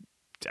I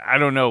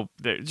don't know.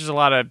 There's a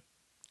lot of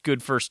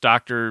good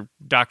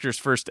Doctor's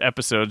first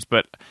episodes,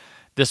 but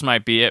this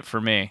might be it for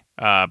me,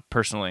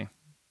 personally,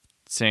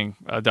 seeing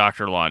a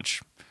Doctor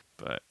launch.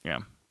 But yeah.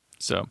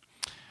 So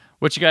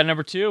what you got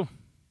number 2?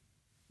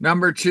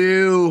 Number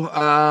 2,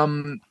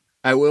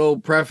 I will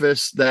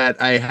preface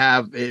that I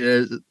have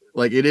it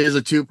is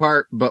a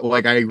 2-part, but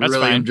like I That's really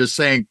fine. am just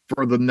saying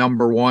for the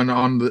number 1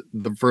 on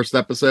the first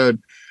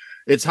episode,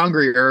 it's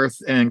Hungry Earth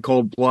and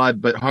Cold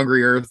Blood, but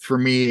Hungry Earth for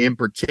me in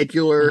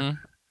particular.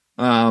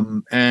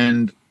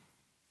 And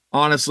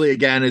honestly,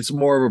 again, it's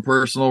more of a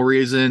personal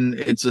reason.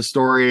 It's a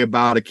story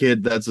about a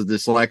kid that's a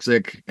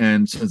dyslexic,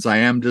 and since I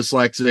am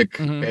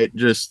dyslexic, it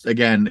just it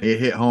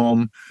hit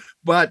home.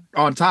 But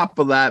on top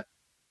of that,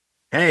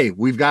 hey,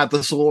 we've got the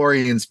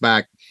Silurians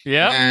back.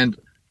 Yeah. And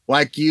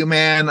like you,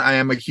 man, I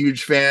am a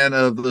huge fan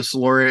of the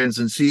Silurians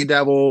and Sea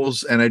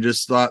Devils, and I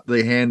just thought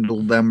they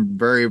handled them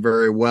very,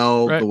 very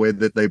well, the way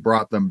that they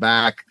brought them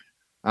back.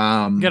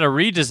 Got a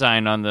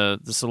redesign on the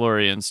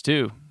Silurians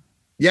too.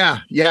 Yeah.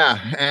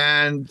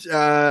 And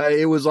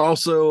it was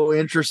also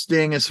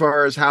interesting as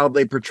far as how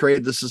they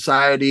portrayed the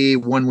society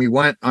when we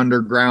went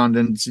underground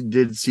and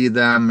did see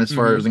them as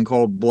far as in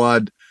Cold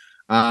Blood.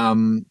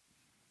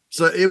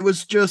 So it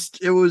was,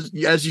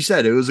 as you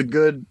said, it was a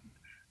good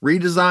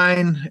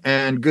redesign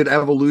and good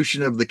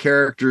evolution of the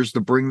characters to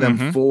bring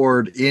them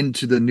forward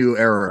into the new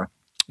era.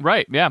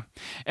 Right, yeah.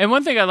 And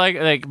one thing I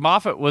like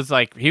Moffat was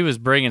like, he was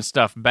bringing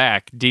stuff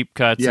back, deep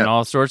cuts and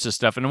all sorts of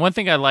stuff. And one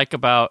thing I like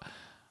about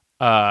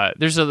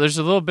there's a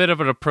little bit of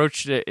an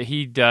approach that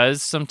he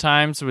does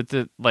sometimes with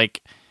the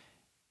like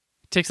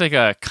takes like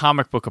a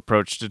comic book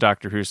approach to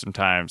Doctor Who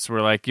sometimes,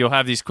 where like you'll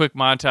have these quick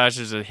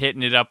montages of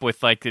hitting it up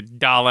with like the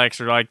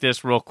Daleks or like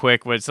this real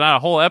quick, but it's not a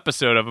whole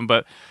episode of them,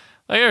 but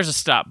like there's a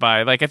stop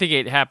by. Like I think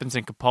it happens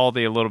in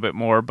Capaldi a little bit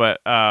more, but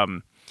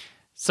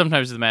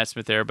sometimes the Matt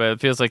Smith there, but it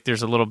feels like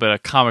there's a little bit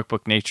of comic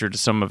book nature to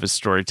some of his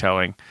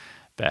storytelling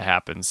that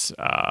happens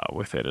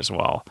with it as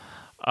well.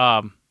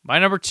 My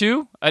number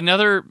 2,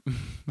 another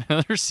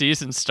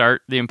season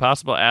start, The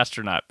Impossible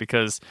Astronaut,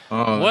 because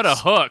what a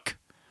hook.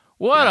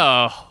 What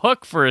a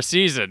hook for a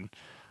season.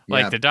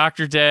 Like the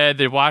Doctor dead,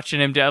 they're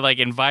watching him dead, like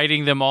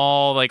inviting them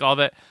all, like all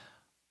that.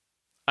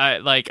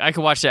 I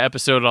could watch that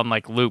episode on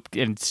like loop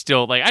and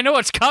still like I know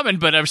what's coming,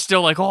 but I'm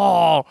still like,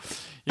 oh,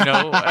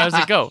 how's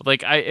it go?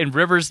 Like and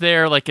River's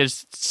there, like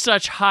it's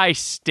such high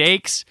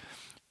stakes.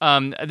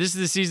 This is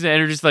the season that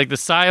introduced like the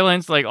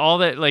silence, like all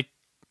that, like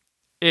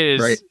it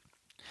is right.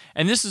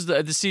 And this is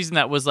the season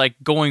that was like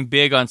going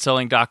big on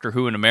selling Doctor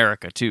Who in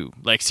America too.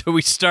 Like, so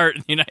we start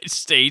in the United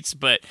States,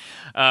 but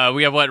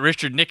we have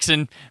Richard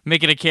Nixon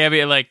making a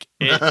cameo, like,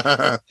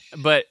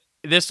 but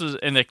this was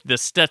in the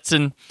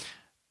Stetson,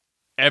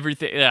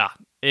 everything. Yeah,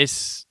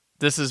 this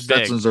is big.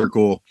 Stetsons are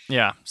cool.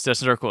 Yeah,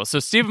 Stetsons are cool. So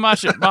Stephen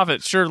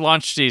Moffat sure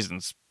launched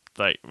seasons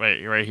like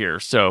right here.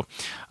 So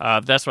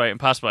that's why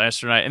Impossible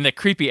Astronaut and the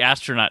creepy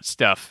astronaut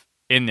stuff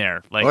in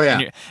there.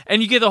 Like,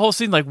 and you get the whole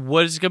scene. Like,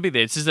 what is it going to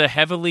be? This is a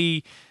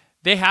heavily.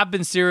 They have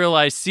been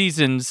serialized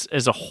seasons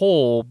as a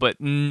whole, but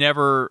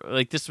never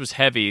like this was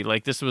heavy.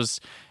 Like this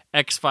was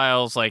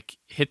X-Files, like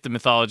hit the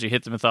mythology,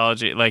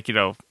 like,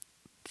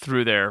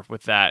 through there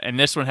with that. And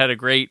this one had a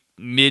great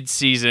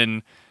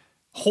mid-season,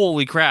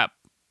 holy crap,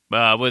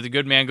 with The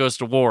Good Man Goes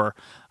to War.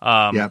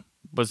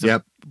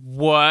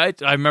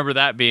 What? I remember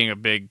that being a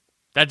big,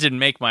 that didn't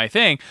make my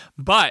thing,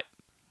 but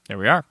there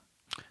we are.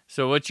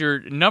 So what's your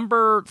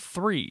number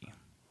 3?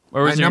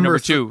 Or was your number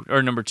 2?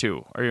 Or number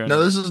 2?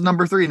 No, this is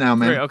number 3 now,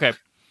 man. 3, okay.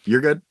 You're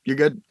good.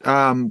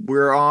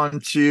 We're on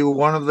to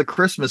one of the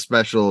Christmas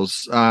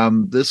specials.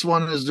 This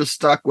one has just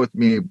stuck with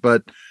me,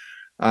 but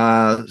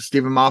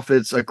Stephen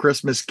Moffat's A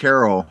Christmas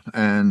Carol,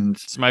 and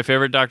it's my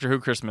favorite Doctor Who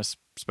Christmas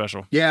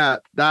special. Yeah,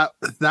 that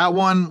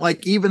one,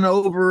 like even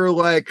over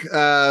like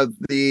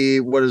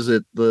the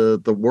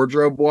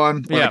wardrobe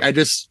one. Like,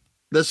 this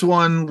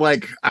one,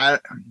 like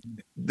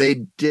they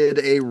did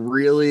a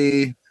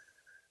really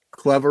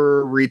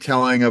clever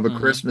retelling of A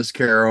Christmas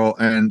Carol,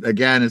 and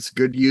again, it's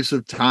good use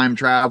of time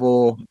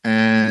travel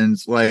and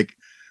like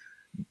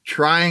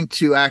trying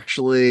to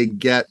actually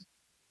get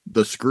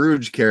the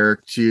Scrooge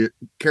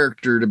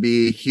character to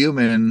be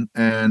human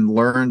and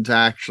learn to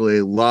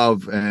actually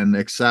love and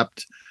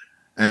accept.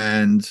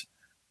 And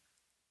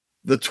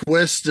the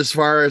twist as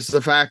far as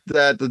the fact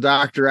that the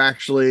Doctor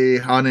actually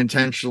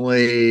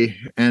unintentionally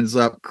ends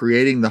up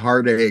creating the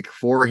heartache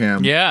for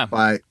him.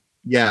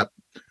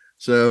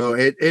 So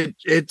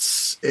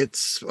it's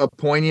a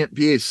poignant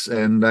piece,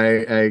 and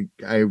I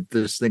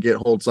just think it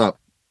holds up.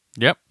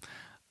 Yep.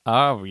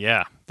 Oh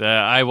yeah.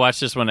 I watch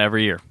this one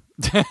every year.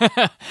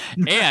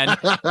 and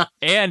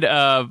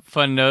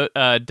fun note,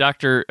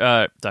 Dr.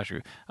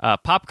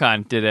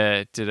 Popcorn did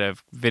a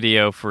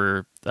video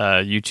for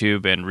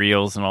YouTube and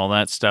Reels and all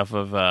that stuff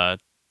of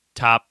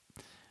top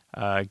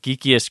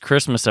geekiest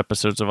Christmas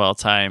episodes of all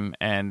time,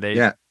 and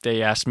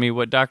they asked me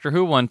what Doctor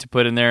Who one to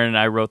put in there, and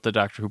I wrote the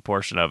Doctor Who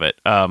portion of it.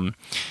 And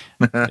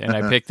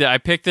I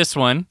picked this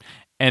one,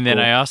 and then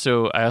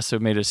cool. I also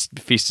made a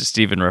Feast of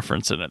Stephen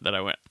reference in it that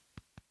I went,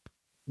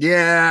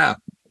 yeah.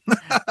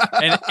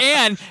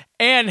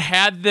 and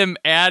had them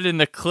add in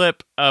the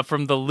clip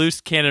from the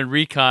Loose Cannon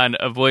Recon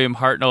of William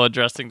Hartnell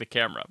addressing the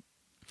camera.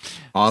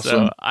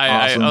 Awesome. So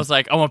I was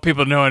like, I want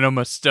people to know I know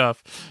my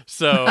stuff.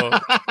 So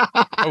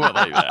I went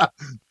like that.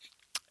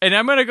 And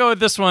I'm going to go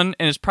with this one,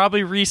 and it's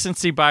probably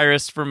recency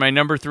bias for my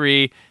number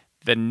 3,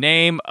 The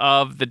Name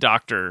of the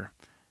Doctor.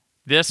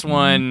 This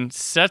one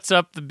sets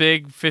up the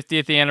big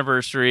 50th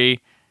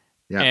anniversary,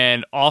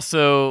 and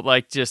also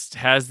like just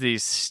has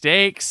these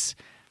stakes.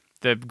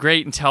 The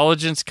great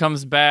intelligence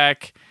comes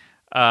back.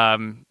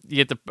 You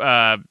get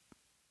the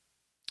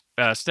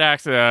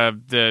stacks.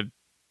 The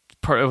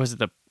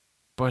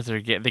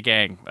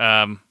gang.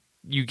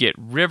 You get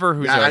River,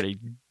 who's already,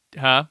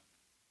 huh?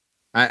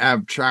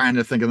 I'm trying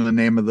to think of the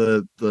name of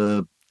the.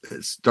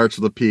 It starts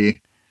with a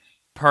P.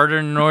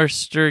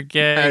 Paternoster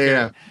gang.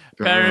 Yeah.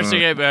 Paternoster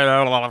gang.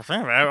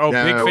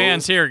 Big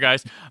fans here,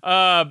 guys.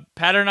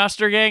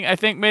 Paternoster gang, I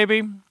think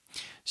maybe.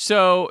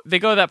 So they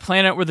go to that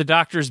planet where the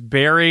Doctor's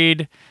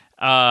buried.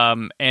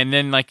 And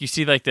then like you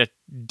see like the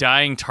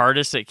dying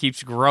TARDIS that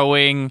keeps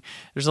growing.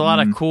 There's a lot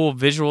of cool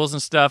visuals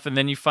and stuff. And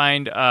then you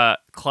find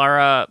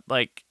Clara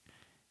like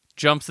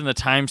jumps in the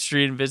time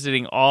stream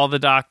visiting all the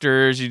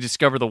Doctors. You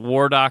discover the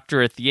War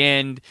Doctor at the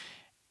end.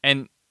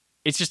 And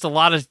it's just a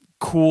lot of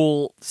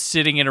cool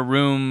sitting in a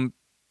room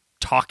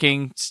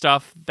talking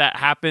stuff that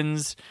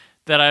happens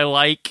that I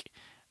like.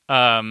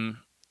 A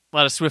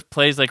lot of swift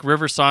plays, like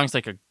River songs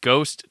like a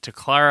ghost to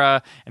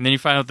Clara, and then you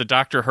find out the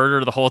Doctor heard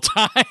her the whole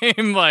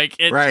time. Like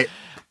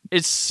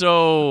it's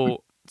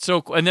so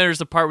cool. And there's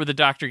the part where the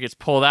Doctor gets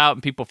pulled out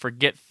and people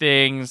forget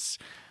things.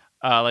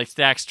 Like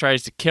Stax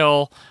tries to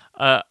kill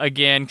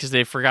again because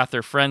they forgot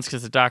their friends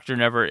because the Doctor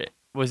never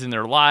was in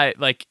their life.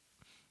 Like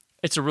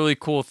it's a really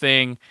cool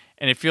thing,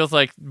 and it feels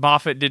like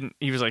Moffat didn't.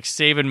 He was like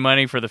saving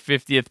money for the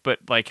 50th, but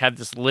like had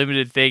this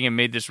limited thing and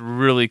made this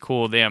really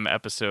cool damn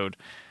episode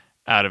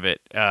out of it,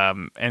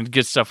 and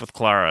good stuff with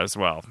Clara as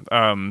well.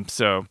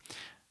 So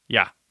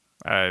yeah,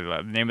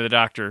 Name of the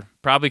Doctor,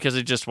 probably because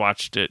I just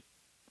watched it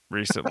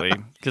recently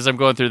because I'm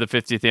going through the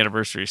 50th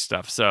anniversary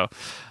stuff. So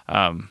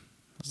I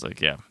was like,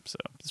 yeah, so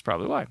that's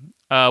probably why.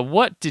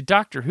 What did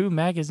Doctor Who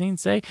magazine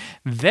say?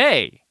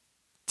 They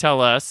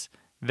tell us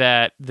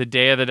that The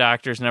Day of the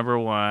Doctor is number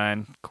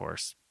 1, of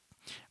course.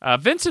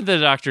 Vincent the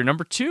Doctor,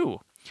 number 2.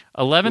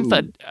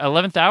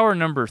 11th Hour,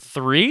 number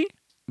 3.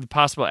 The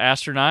Possible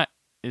Astronaut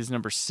is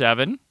number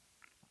 7.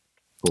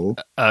 Cool.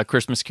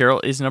 Christmas Carol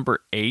is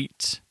number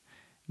 8.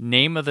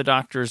 Name of the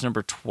Doctor is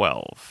number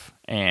 12.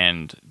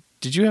 And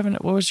did you have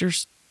what was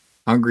yours?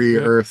 Hungry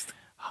Earth.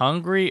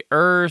 Hungry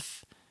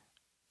Earth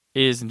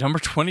is number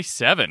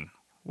 27.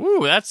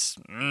 Ooh, that's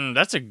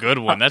a good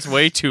one. That's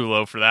way too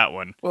low for that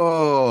one.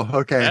 Oh,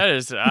 okay. That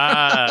is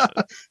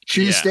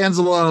cheese stands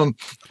alone.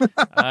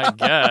 I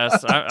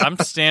guess I'm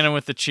standing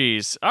with the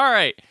cheese. All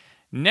right,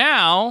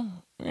 now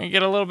we're gonna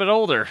get a little bit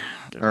older.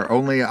 Our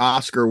only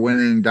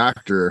Oscar-winning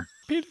Doctor,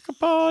 Peter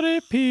Capaldi.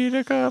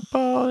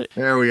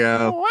 There we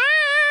go.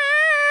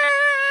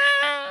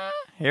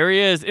 Here he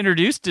is,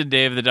 introduced to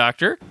Day of the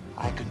Doctor.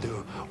 I can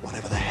do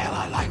whatever the hell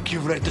I like.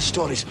 You've read the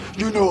stories.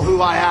 You know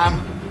who I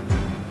am.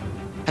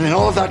 And in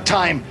all of that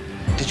time,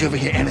 did you ever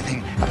hear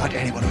anything about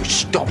anyone who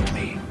stopped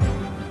me?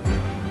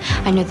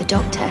 I know the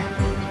Doctor.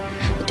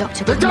 The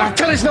Doctor. The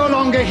Doctor is no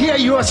longer here.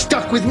 You are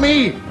stuck with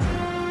me.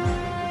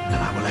 And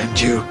I will end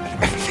you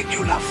and everything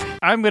you love.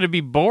 I'm going to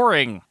be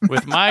boring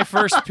with my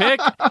first pick.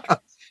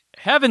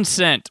 Heaven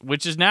Sent,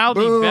 which is now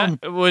the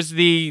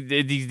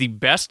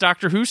best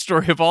Doctor Who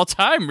story of all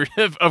time,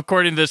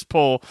 according to this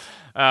poll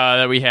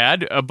that we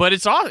had. But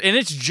it's all, and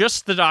it's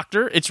just the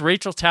Doctor. It's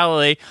Rachel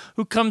Talalay,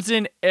 who comes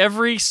in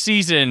every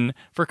season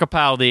for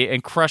Capaldi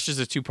and crushes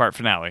a 2-part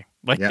finale.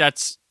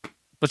 That's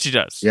what she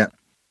does. Yeah.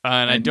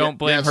 And I don't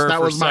blame her.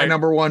 That was my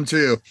number 1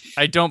 too.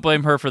 I don't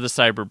blame her for the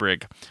cyber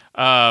brig.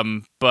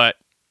 But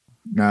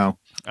no.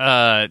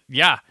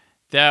 Yeah.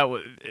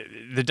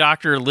 The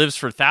Doctor lives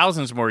for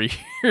thousands more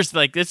years.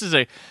 Like, this is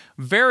a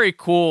very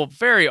cool,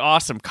 very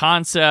awesome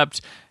concept.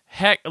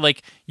 Heck,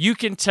 like, you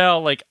can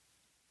tell, like,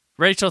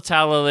 Rachel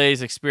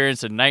Talalay's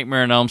experience of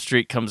Nightmare on Elm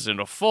Street comes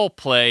into full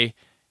play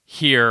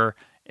here,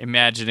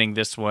 imagining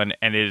this one,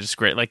 and it is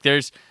great. Like,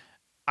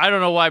 I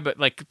don't know why, but,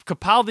 like,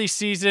 Capaldi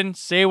season,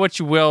 say what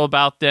you will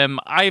about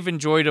them. I've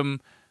enjoyed them.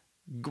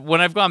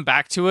 When I've gone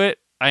back to it,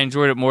 I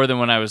enjoyed it more than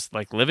when I was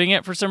like living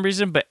it for some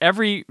reason. But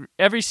every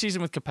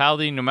season with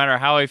Capaldi, no matter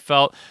how I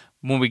felt,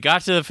 when we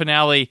got to the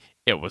finale,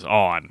 it was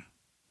on.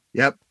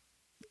 Yep.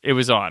 It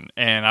was on.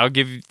 And I'll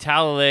give you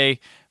Talalay,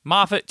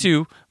 Moffat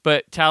too,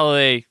 but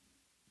Talalay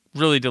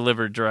really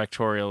delivered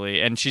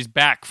directorially, and she's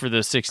back for the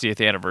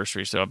 60th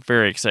anniversary, so I'm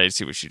very excited to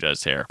see what she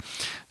does here.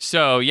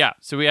 So, yeah,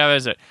 so we have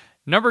as a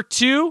number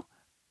 2,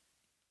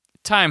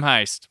 Time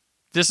Heist.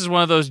 This is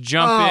one of those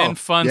jump-in,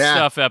 fun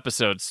stuff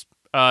episodes.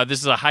 This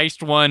is a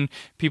heist one.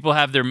 People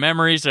have their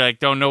memories. They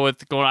don't know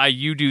what's going on.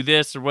 You do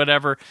this or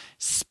whatever.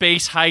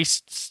 Space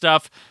heist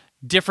stuff.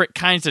 Different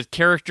kinds of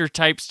character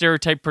type,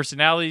 stereotype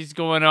personalities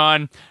going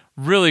on.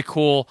 Really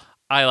cool.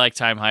 I like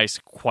Time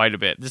Heist quite a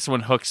bit. This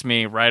one hooks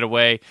me right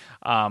away.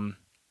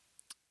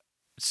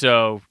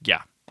 So,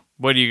 yeah.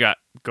 What do you got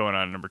going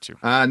on number 2?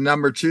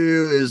 Number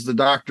 2 is The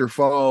Doctor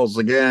Falls.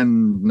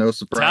 Again, no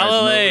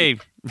surprise.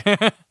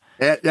 Talalay!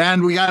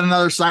 And we got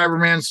another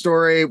Cyberman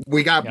story.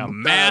 We got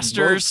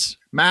Masters.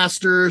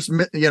 Masters,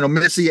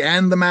 Missy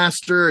and the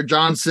Master,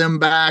 John Sim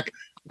back.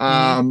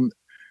 And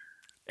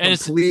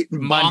it's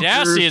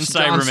Mondasian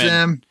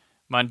Cyberman.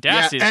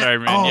 Mondasian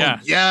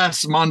Cyberman,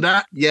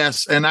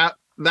 Yes, and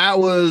that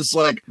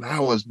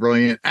was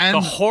brilliant. And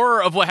the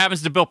horror of what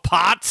happens to Bill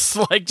Potts,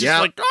 my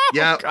God.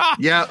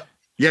 Yeah.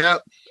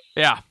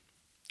 Yeah.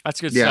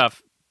 That's good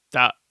stuff.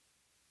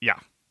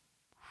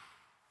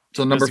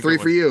 So number 3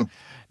 for you.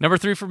 Number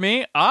 3 for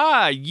me.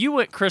 You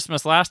went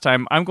Christmas last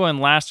time. I'm going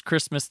Last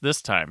Christmas this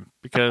time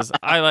because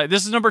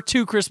this is number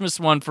 2 Christmas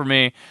one for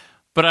me,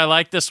 but I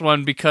like this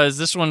one because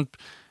this one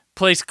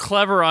plays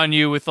clever on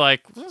you with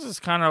this is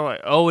kind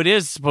of it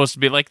is supposed to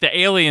be like the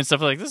Alien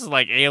stuff. Like, this is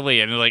like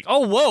Alien. And like,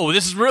 oh, whoa,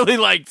 this is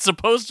really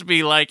supposed to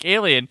be like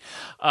Alien.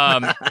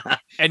 And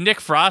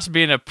Nick Frost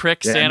being a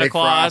prick Santa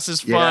Claus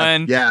is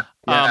fun. Yeah.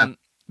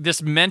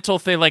 This mental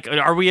thing,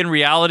 are we in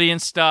reality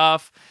and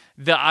stuff?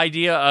 The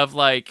idea of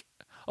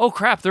oh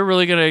crap, they're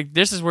really gonna.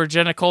 This is where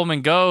Jenna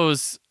Coleman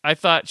goes. I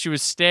thought she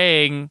was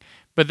staying,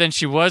 but then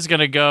she was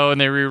gonna go,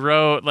 and they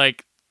rewrote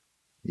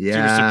she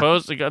was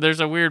supposed to go. There's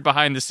a weird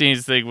behind the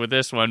scenes thing with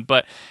this one,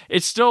 but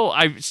it still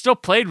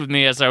played with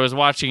me as I was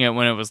watching it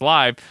when it was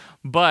live.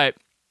 But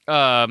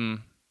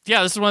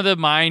this is one of the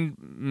mind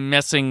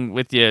messing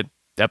with you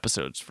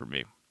episodes for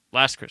me.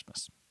 Last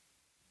Christmas,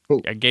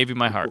 I gave you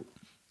my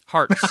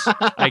hearts.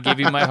 I gave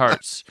you my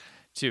hearts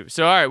too.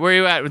 So all right, where are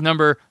you at with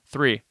number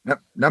 3?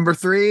 Number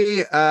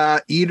 3,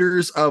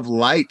 Eaters of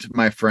Light,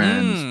 my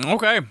friends.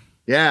 Okay.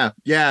 Yeah.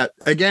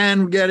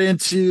 Again, get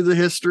into the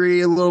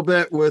history a little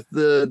bit with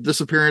the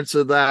disappearance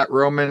of that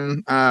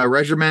Roman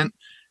regiment,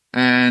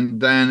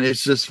 and then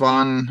it's just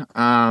fun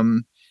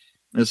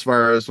as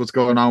far as what's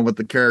going on with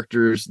the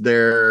characters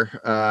there,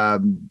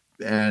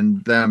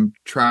 and them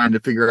trying to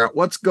figure out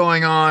what's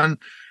going on.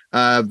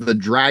 The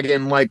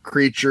dragon-like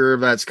creature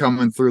that's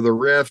coming through the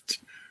rift.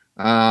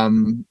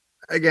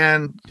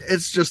 Again,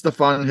 it's just a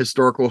fun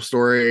historical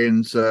story,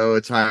 and so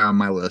it's high on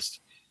my list.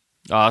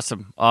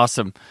 Awesome.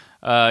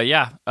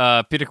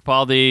 Peter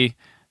Capaldi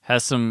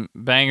has some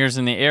bangers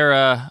in the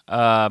era.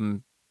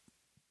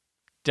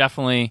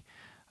 Definitely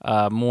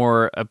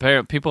more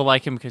apparent. People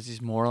like him because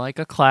he's more like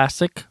a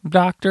classic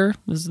Doctor.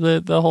 Is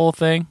the whole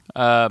thing.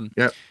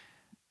 Yep.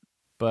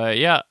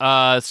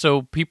 But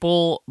so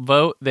people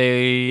vote.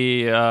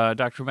 They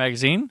Doctor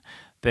Magazine.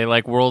 They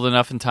like World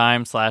Enough in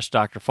Time /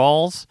 Doctor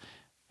Falls.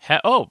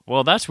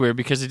 That's weird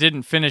because it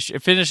didn't finish.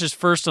 It finishes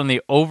first on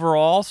the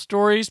overall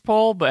stories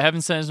poll, but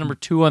Heaven Sent is number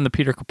 2 on the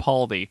Peter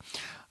Capaldi.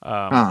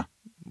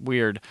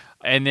 Weird.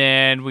 And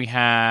then we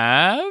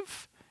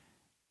have,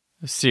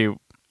 let's see.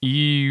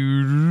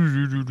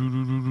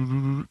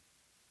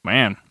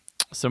 Man,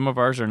 some of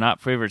ours are not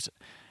favorites.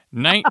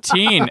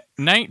 19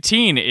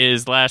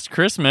 is Last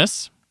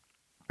Christmas.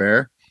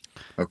 Fair.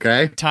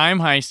 Okay. Time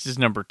Heist is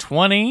number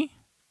 20.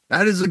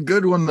 That is a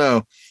good one,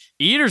 though.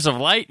 Eaters of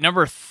Light,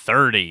 number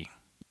 30.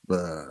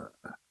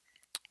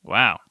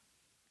 Wow.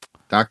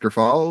 Dr.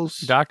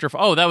 Falls?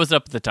 Oh, that was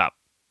up at the top.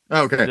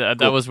 Okay.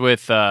 That was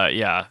with,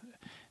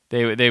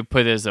 They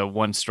put it as a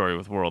one story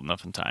with World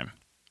Enough in Time.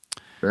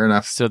 Fair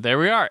enough. So there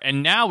we are.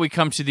 And now we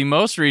come to the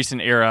most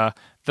recent era,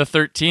 the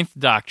 13th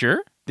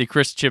Doctor, the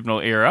Chris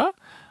Chibnall era,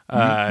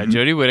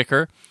 Jodie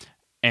Whittaker,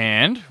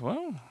 and,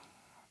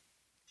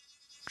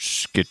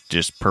 just get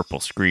this purple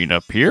screen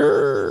up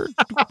here.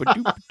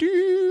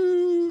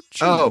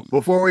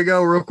 Before we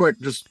go, real quick,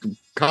 just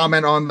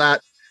comment on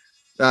that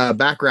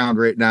background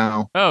right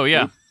now. Oh,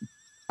 yeah.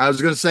 I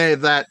was going to say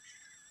that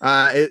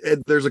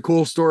there's a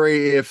cool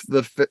story if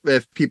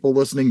people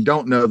listening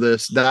don't know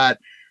this, that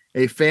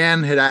a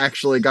fan had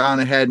actually gone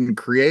ahead and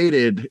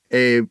created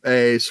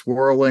a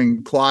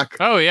swirling clock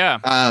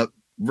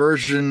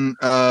version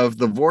of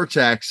the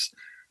Vortex,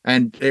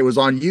 and it was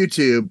on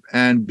YouTube.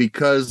 And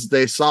because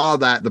they saw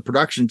that, the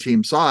production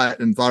team saw it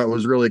and thought it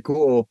was really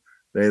cool,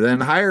 they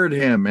then hired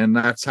him, and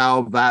that's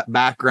how that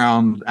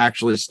background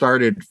actually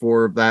started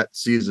for that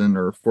season,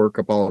 or for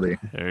Capaldi.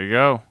 There you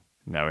go.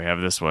 Now we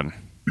have this one.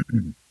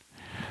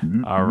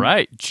 All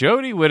right,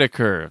 Jodie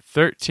Whittaker,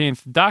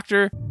 13th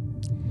Doctor.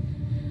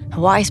 A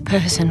wise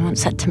person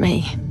once said to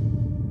me,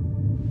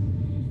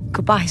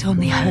 goodbyes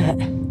only hurt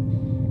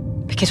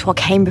because what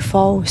came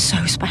before was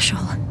so special.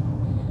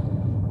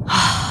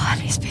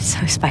 It's been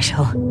so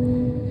special.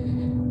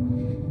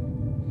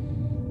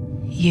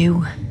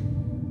 You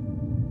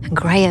and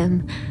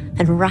Graham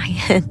and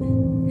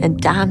Ryan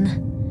and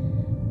Dan.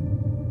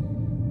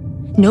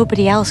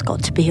 Nobody else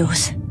got to be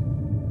us.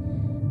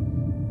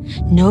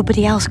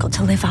 Nobody else got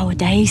to live our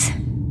days.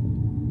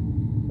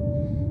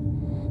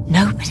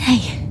 Nobody.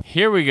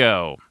 Here we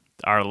go.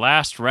 Our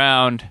last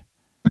round.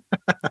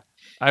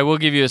 I will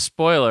give you a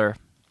spoiler.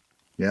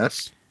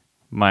 Yes.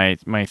 My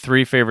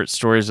three favorite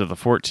stories of the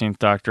 14th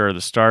Doctor are The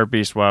Star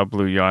Beast, Wild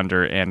Blue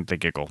Yonder, and The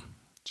Giggle.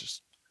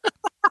 Just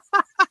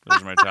those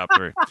are my top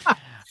three. All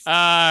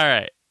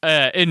right.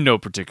 In no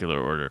particular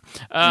order.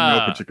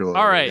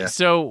 All right. Yeah.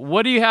 So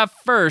what do you have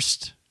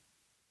first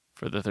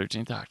for the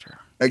 13th Doctor?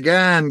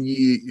 Again,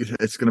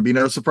 it's going to be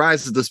no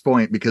surprise at this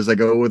point because I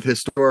go with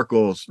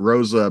historicals.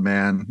 Rosa,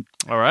 man.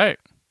 All right.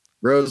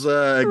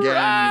 Rosa again.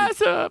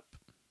 Rise up.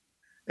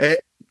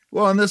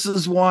 Well, and this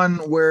is one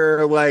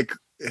where, like,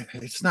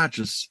 it's not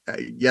just,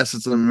 yes,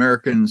 it's an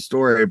American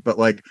story, but,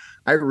 like,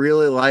 I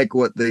really like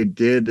what they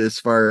did as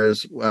far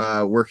as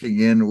working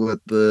in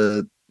with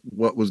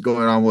what was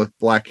going on with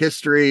Black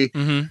history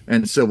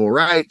and civil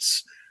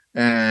rights.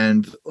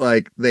 And,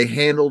 like, they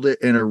handled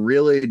it in a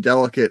really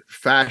delicate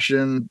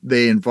fashion.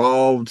 They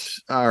involved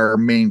our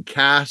main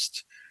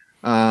cast,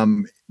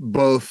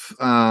 both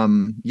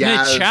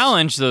They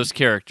challenge those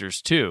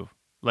characters too.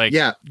 Like,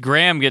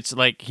 Graham gets,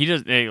 like, he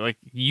does, like,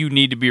 you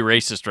need to be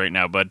racist right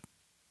now, but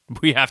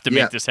we have to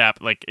make this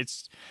happen. Like,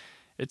 it's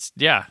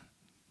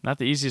not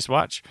the easiest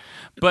watch.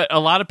 But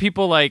a lot of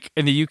people, like,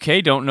 in the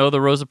UK don't know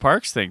the Rosa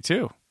Parks thing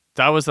too.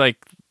 That was,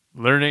 like,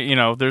 learning, you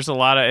know, there's a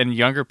lot of, and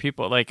younger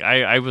people, like,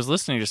 I was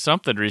listening to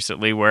something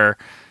recently where,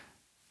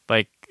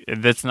 like,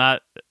 that's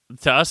not,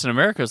 to us in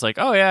America, it's like,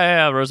 oh,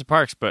 yeah, Rosa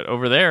Parks, but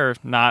over there,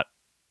 not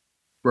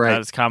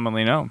as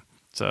commonly known.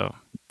 So,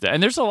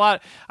 and there's a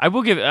lot, I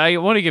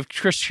want to give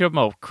Chris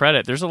Chibnall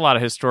credit. There's a lot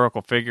of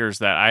historical figures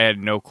that I had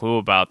no clue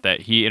about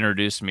that he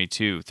introduced me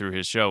to through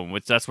his show,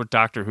 which that's what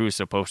Doctor Who is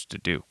supposed to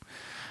do.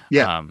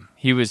 Yeah.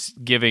 He was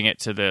giving it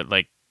to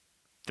the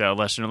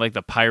lesson, like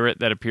the pirate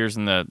that appears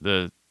in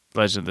the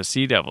Legend of the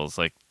Sea Devils.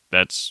 Like,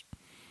 that's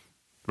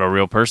a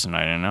real person.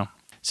 I didn't know.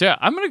 So yeah,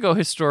 I'm going to go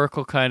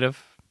historical kind of.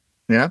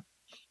 Yeah.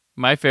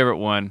 My favorite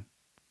one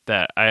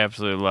that I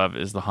absolutely love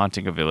is The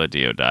Haunting of Villa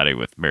Diodati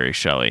with Mary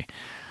Shelley.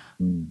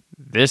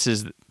 This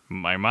is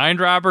my mind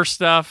robber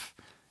stuff,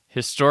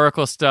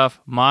 historical stuff,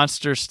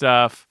 monster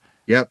stuff.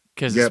 Yep.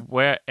 Because it's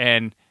where,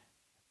 and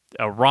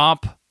a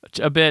romp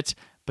a bit,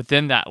 but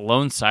then that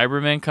lone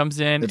Cyberman comes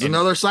in. It's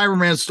another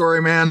Cyberman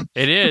story, man.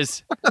 It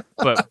is.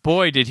 But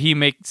boy, did he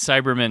make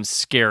Cybermen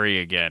scary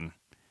again.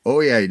 Oh,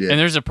 yeah, he did. And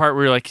there's a part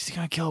where you're like, is he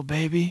going to kill a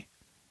baby?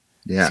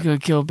 Yeah. Is he going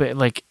to kill a baby?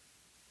 Like,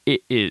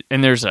 it is.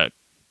 And there's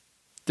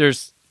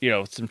you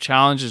know, some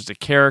challenges to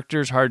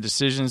characters, hard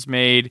decisions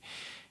made.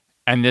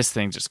 And this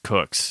thing just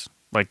cooks.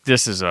 Like,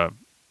 this is a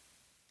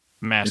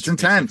masterpiece. It's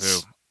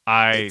intense.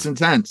 It's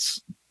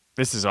intense.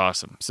 This is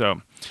awesome.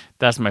 So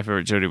that's my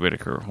favorite Jodie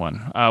Whittaker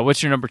one.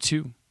 What's your number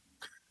two?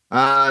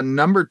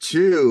 Number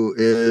two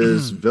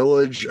is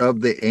Village of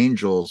the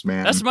Angels,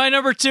 man. That's my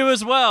number two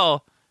as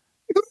well.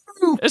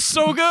 It's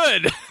so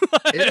good.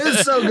 It is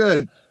so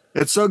good.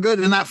 It's so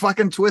good. And that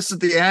fucking twist at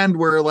the end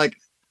where, like,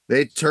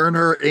 they turn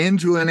her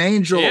into an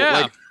angel.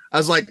 Yeah. Like, I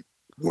was like,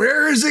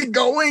 where is it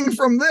going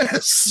from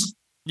this?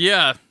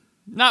 Yeah,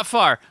 not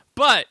far,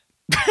 but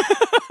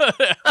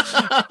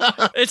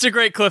it's a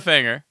great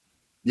cliffhanger.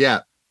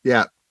 Yeah.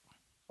 And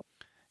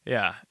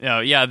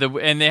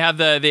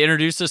they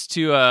introduce us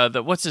to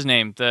what's his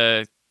name,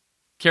 the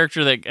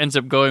character that ends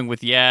up going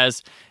with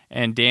Yaz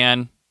and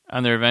Dan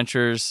on their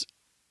adventures,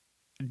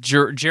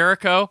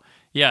 Jericho.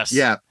 Yes,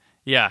 yeah.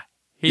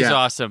 He's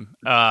awesome.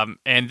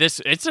 And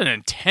it's an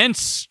intense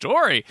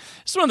story.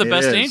 It's one of the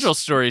best Angel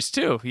stories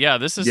too. Yeah,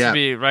 this is to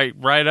be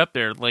right up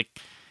there. Like,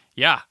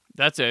 yeah.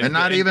 That's it. And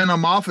not even a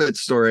Moffat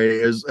story.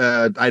 Is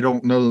I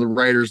don't know the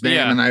writer's name,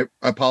 and I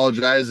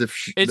apologize if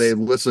they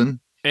listen.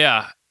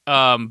 Yeah.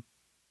 It's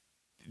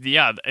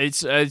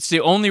the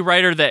only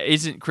writer that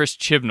isn't Chris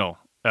Chibnall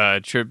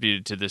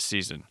attributed to this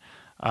season.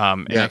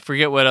 And I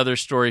forget what other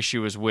story she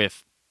was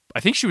with.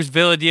 I think she was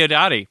Villa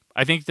Diodati.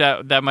 I think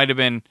that might have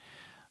been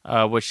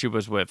what she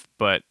was with.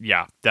 But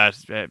yeah,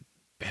 that's a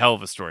hell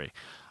of a story.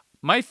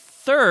 My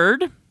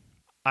third,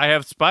 I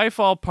have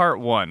Spyfall Part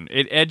 1.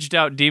 It edged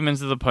out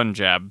Demons of the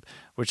Punjab,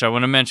 which I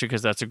want to mention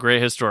because that's a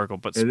great historical.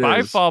 But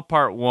Spyfall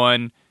Part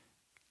 1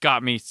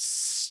 got me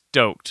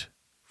stoked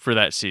for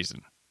that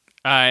season.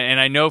 And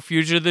I know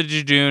Fugitive of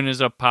the Jadoon is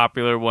a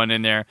popular one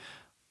in there,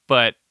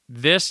 but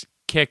this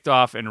kicked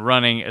off and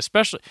running,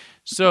 especially.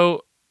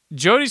 So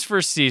Jodie's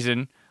first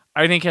season,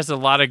 I think, has a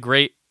lot of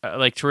great,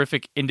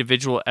 terrific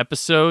individual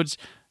episodes.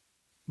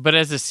 But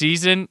as a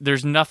season,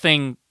 there's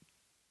nothing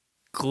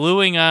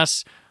gluing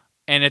us.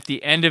 And at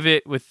the end of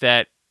it, with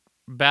that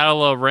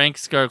Battle of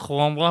Ranks,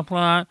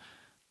 that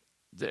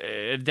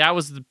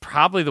was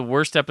probably the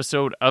worst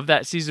episode of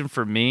that season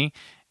for me,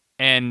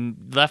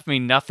 and left me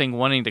nothing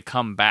wanting to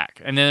come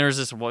back. And then there's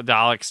this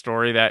Dalek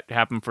story that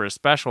happened for a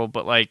special,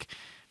 but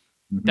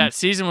that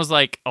season was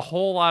like a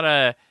whole lot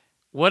of,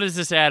 what does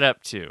this add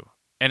up to?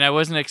 And I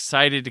wasn't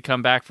excited to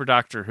come back for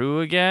Doctor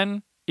Who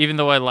again, even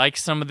though I like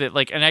some of the,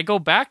 like, and I go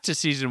back to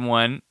season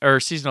 1 or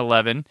season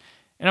 11,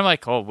 and I'm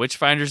like, oh,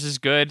 Witchfinders is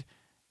good.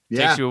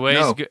 Takes you away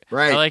is good.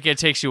 Right. I like it.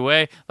 Takes you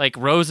away. Like,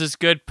 Rose is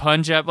good.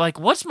 Punjab. Like,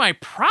 what's my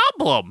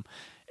problem?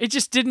 It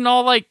just didn't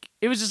all, like,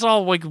 it was just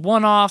all like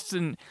one-offs.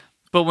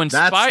 But when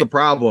that's the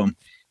problem.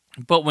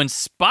 But when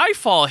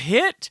Spyfall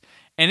hit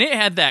and it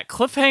had that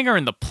cliffhanger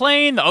in the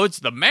plane, it's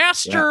the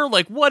master.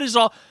 Like, what is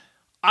all?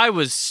 I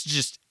was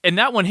just, and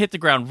that one hit the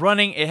ground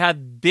running. It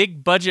had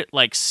big budget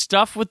like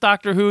stuff with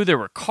Doctor Who. There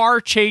were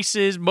car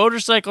chases,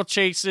 motorcycle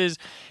chases.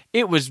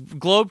 It was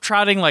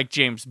globe-trotting like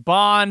James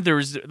Bond. There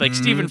was like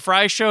Stephen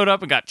Fry showed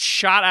up and got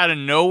shot out of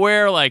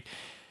nowhere. Like,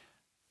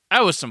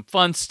 that was some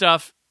fun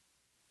stuff.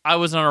 I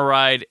was on a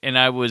ride and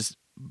I was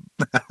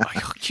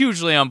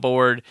hugely on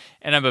board.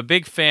 And I'm a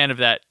big fan of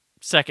that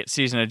second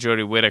season of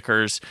Jodie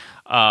Whittaker's.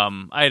 I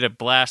had a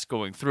blast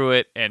going through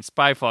it, and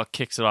Spyfall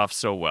kicks it off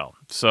so well.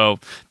 So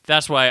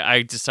that's why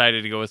I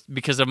decided to go with,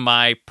 because of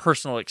my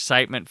personal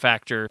excitement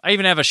factor. I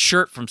even have a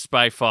shirt from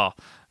Spyfall.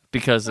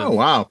 Because of,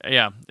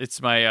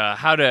 it's my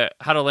how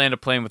to land a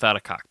plane without a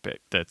cockpit.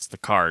 That's the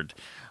card.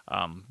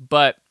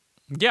 But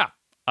yeah,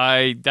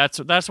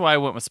 that's why I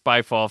went with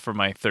Spyfall for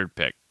my third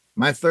pick.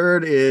 My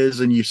third is,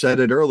 and you said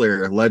it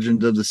earlier,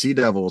 Legend of the Sea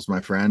Devils, my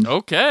friend.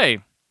 Okay.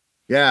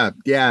 Yeah,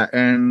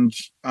 and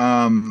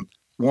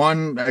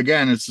one,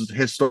 again, it's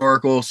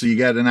historical, so you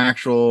get an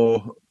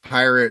actual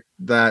pirate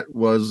that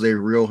was a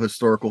real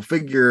historical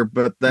figure,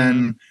 but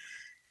then.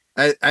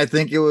 I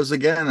think it was,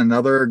 again,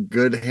 another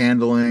good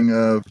handling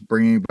of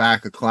bringing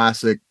back a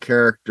classic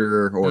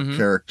character or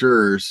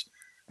characters,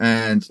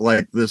 and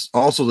like this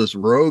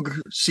rogue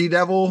sea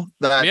devil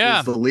that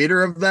is the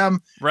leader of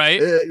them.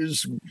 Right. It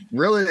was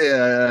really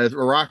a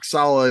rock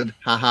solid,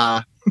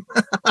 fun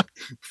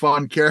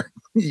character.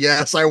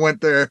 Yes, I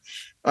went there.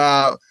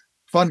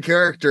 Fun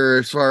character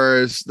as far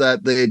as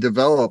that they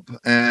develop.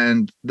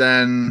 And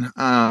then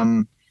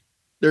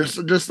there's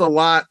just a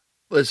lot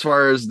as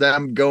far as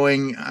them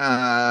going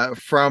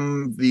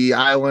from the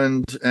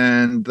island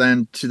and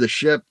then to the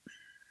ship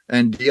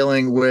and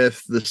dealing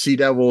with the Sea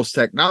Devils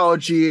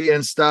technology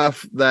and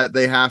stuff that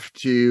they have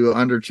to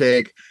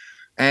undertake.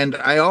 And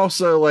I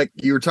also, like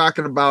you were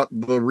talking about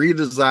the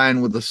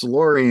redesign with the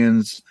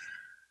Silurians,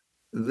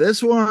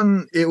 this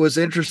one, it was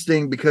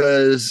interesting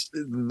because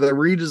the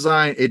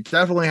redesign, it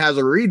definitely has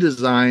a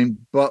redesign,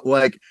 but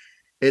like,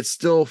 it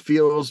still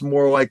feels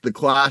more like the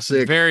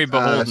classic very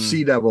beholden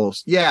Sea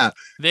Devils. Yeah.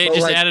 They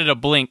just added a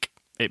blink.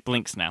 It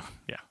blinks now.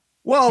 Yeah.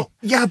 Well,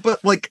 yeah,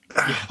 but like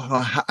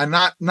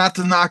not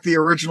to knock the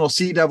original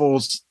Sea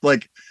Devils,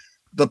 like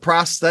the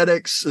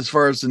prosthetics as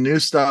far as the new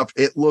stuff,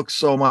 it looks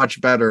so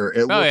much better.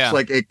 It looks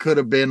like it could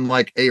have been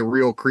like a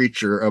real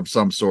creature of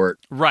some sort.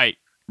 Right.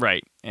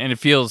 And it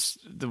feels,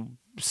 the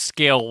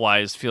scale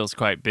wise, feels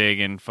quite big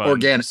and fun.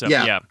 Organic. So,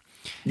 yeah.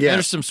 Yeah,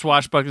 there's some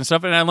swashbuckling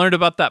stuff, and I learned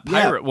about that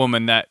pirate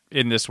woman that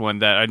in this one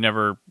that I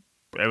never.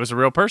 It was a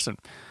real person.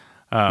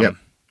 But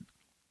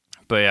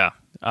yeah,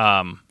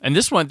 and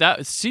this one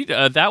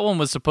that one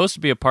was supposed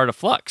to be a part of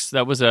Flux.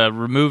 That was a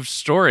removed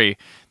story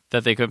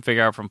that they couldn't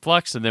figure out from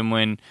Flux. And then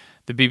when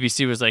the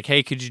BBC was like,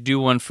 "Hey, could you do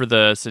one for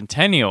the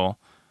centennial?"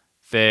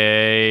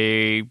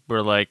 They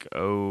were like,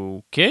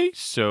 "Okay,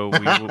 so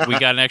we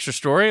got an extra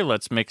story.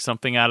 Let's make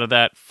something out of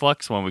that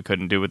Flux one we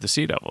couldn't do with the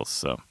Sea Devils."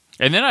 So.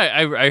 And then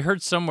I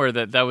heard somewhere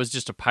that was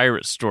just a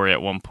pirate story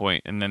at one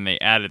point, and then they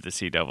added the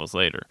Sea Devils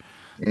later.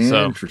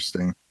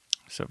 Interesting.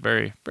 So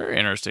very, very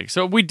interesting.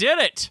 So we did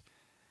it.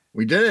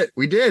 We did.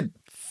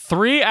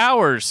 3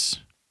 hours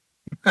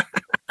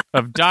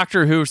of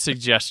Doctor Who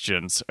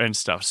suggestions and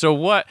stuff. So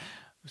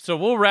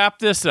we'll wrap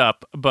this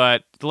up,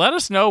 but let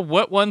us know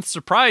what one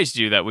surprised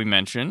you that we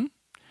mentioned.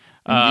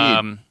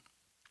 I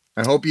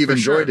hope you've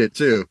enjoyed it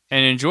too.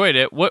 And enjoyed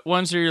it. What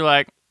ones are you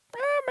like,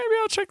 maybe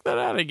I'll check that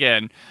out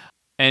again?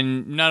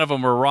 And none of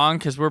them were wrong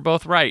because we're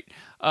both right.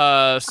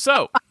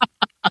 So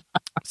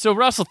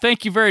Russell,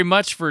 thank you very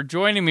much for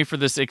joining me for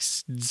this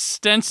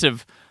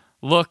extensive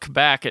look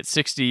back at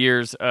 60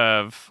 years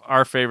of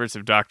our favorites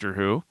of Doctor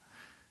Who.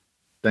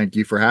 Thank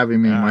you for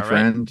having me, my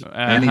friend.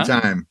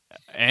 Anytime.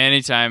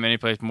 Anytime,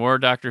 anyplace. More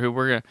Doctor Who.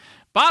 We're going to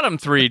bottom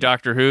 3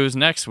 Doctor Who's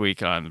next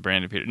week on the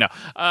Brandon Peter. No,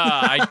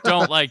 I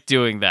don't like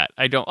doing that.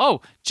 I don't.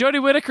 Oh,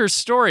 Jodie Whittaker's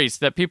stories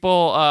that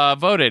people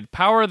voted.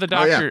 Power of the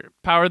Doctor. Oh, yeah.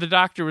 Power of the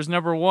Doctor was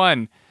number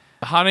 1.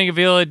 The Haunting of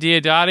Villa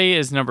Diodati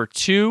is number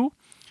 2.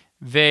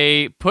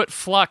 They put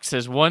Flux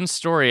as one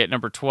story at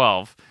number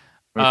 12.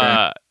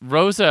 Okay.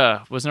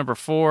 Rosa was number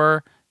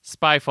 4.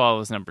 Spyfall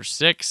was number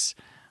 6.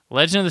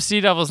 Legend of the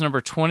Sea Devils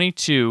number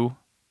 22.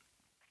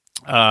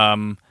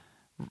 So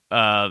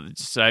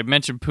I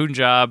mentioned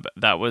Punjab,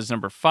 that was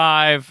number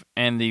 5,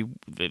 and the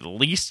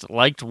least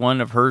liked one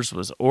of hers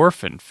was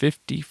Orphan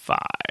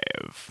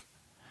 55.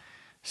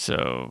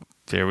 So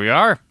there we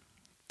are.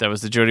 That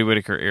was the Jodie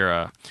Whittaker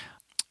era.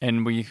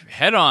 And we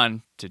head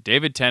on to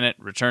David Tennant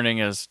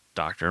returning as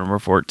Doctor number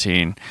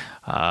 14.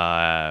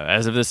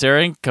 As of this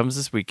airing, comes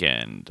this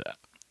weekend.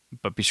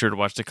 But be sure to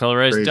watch the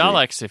colorized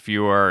Daleks if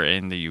you are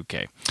in the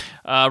UK.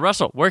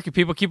 Russell, where can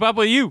people keep up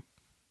with you?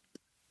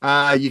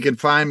 You can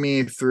find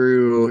me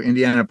through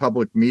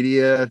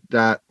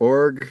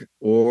indianapublicmedia.org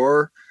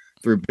or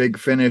through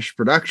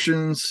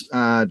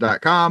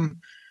bigfinishproductions.com.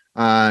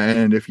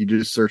 And if you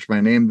just search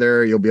my name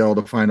there, you'll be able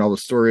to find all the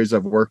stories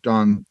I've worked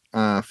on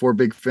for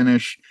Big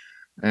Finish.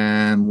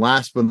 And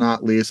last but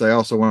not least, I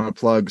also want to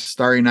plug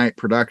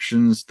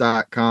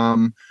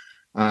starrynightproductions.com.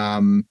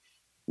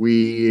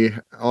 We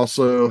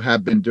also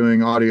have been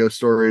doing audio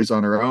stories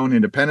on our own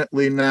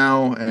independently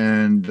now,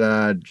 and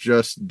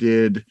just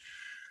did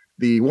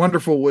The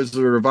Wonderful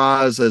Wizard of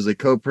Oz as a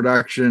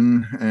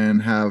co-production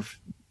and have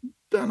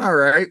done all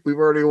right. We've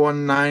already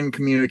won 9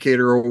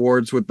 communicator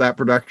awards with that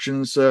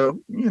production.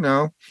 So,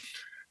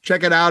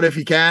 check it out if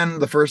you can.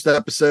 The first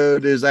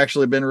episode has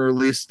actually been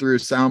released through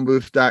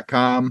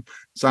soundbooth.com,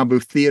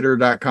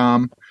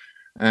 soundbooththeater.com.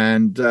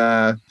 And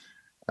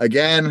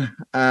again,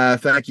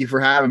 thank you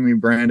for having me,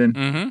 Brandon.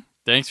 Mm-hmm.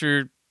 Thanks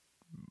for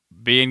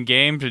being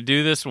game to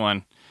do this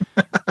one.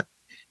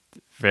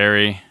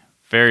 Very,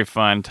 very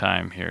fun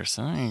time here.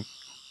 So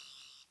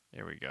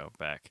there we go,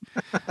 back.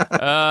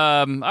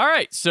 All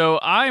right, so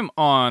I'm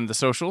on the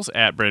socials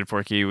at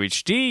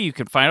BrandonForkUHD. You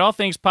can find all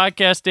things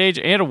podcast stage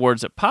and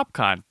awards at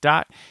popcon.us.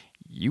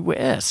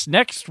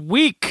 Next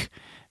week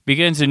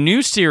begins a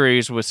new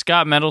series with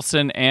Scott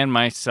Mendelson and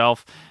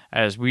myself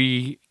as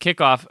we kick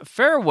off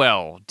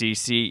Farewell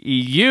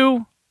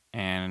DCEU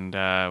and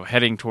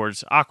heading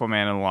towards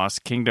Aquaman and the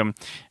Lost Kingdom.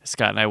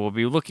 Scott and I will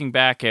be looking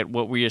back at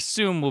what we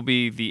assume will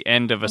be the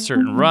end of a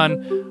certain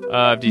run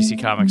of DC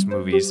Comics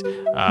movies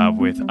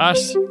with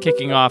us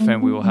kicking off,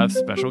 and we will have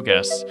special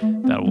guests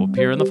that will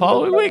appear in the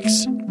following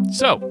weeks.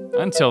 So,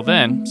 until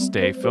then,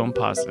 stay film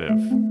positive.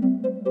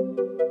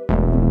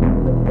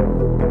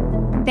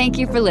 Thank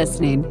you for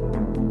listening.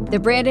 The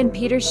Brandon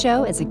Peters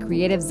Show is a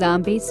Creative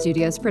Zombie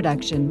Studios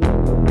production.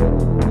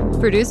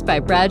 Produced by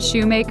Brad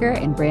Shoemaker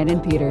and Brandon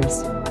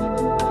Peters.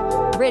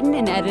 Written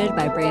and edited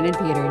by Brandon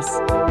Peters.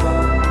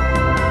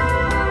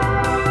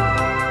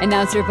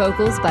 Announcer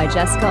vocals by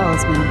Jessica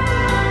Alsman.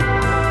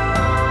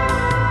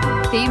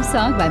 Theme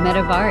song by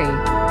Metavari.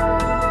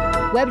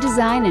 Web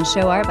design and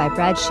show art by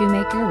Brad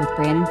Shoemaker with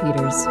Brandon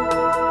Peters.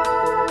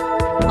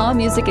 All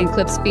music and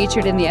clips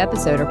featured in the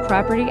episode are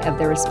property of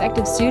their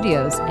respective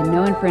studios, and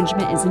no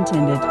infringement is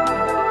intended.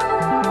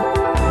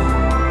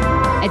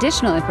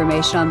 Additional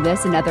information on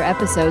this and other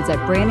episodes at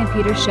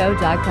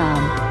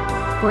BrandonPetersShow.com.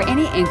 For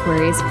any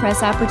inquiries,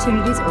 press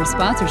opportunities, or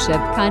sponsorship,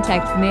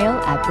 contact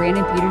mail at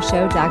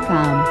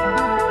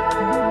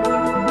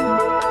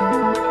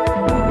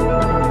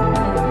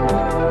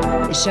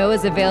BrandonPetersShow.com. The show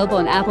is available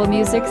on Apple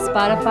Music,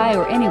 Spotify,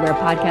 or anywhere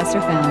podcasts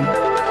are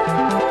found.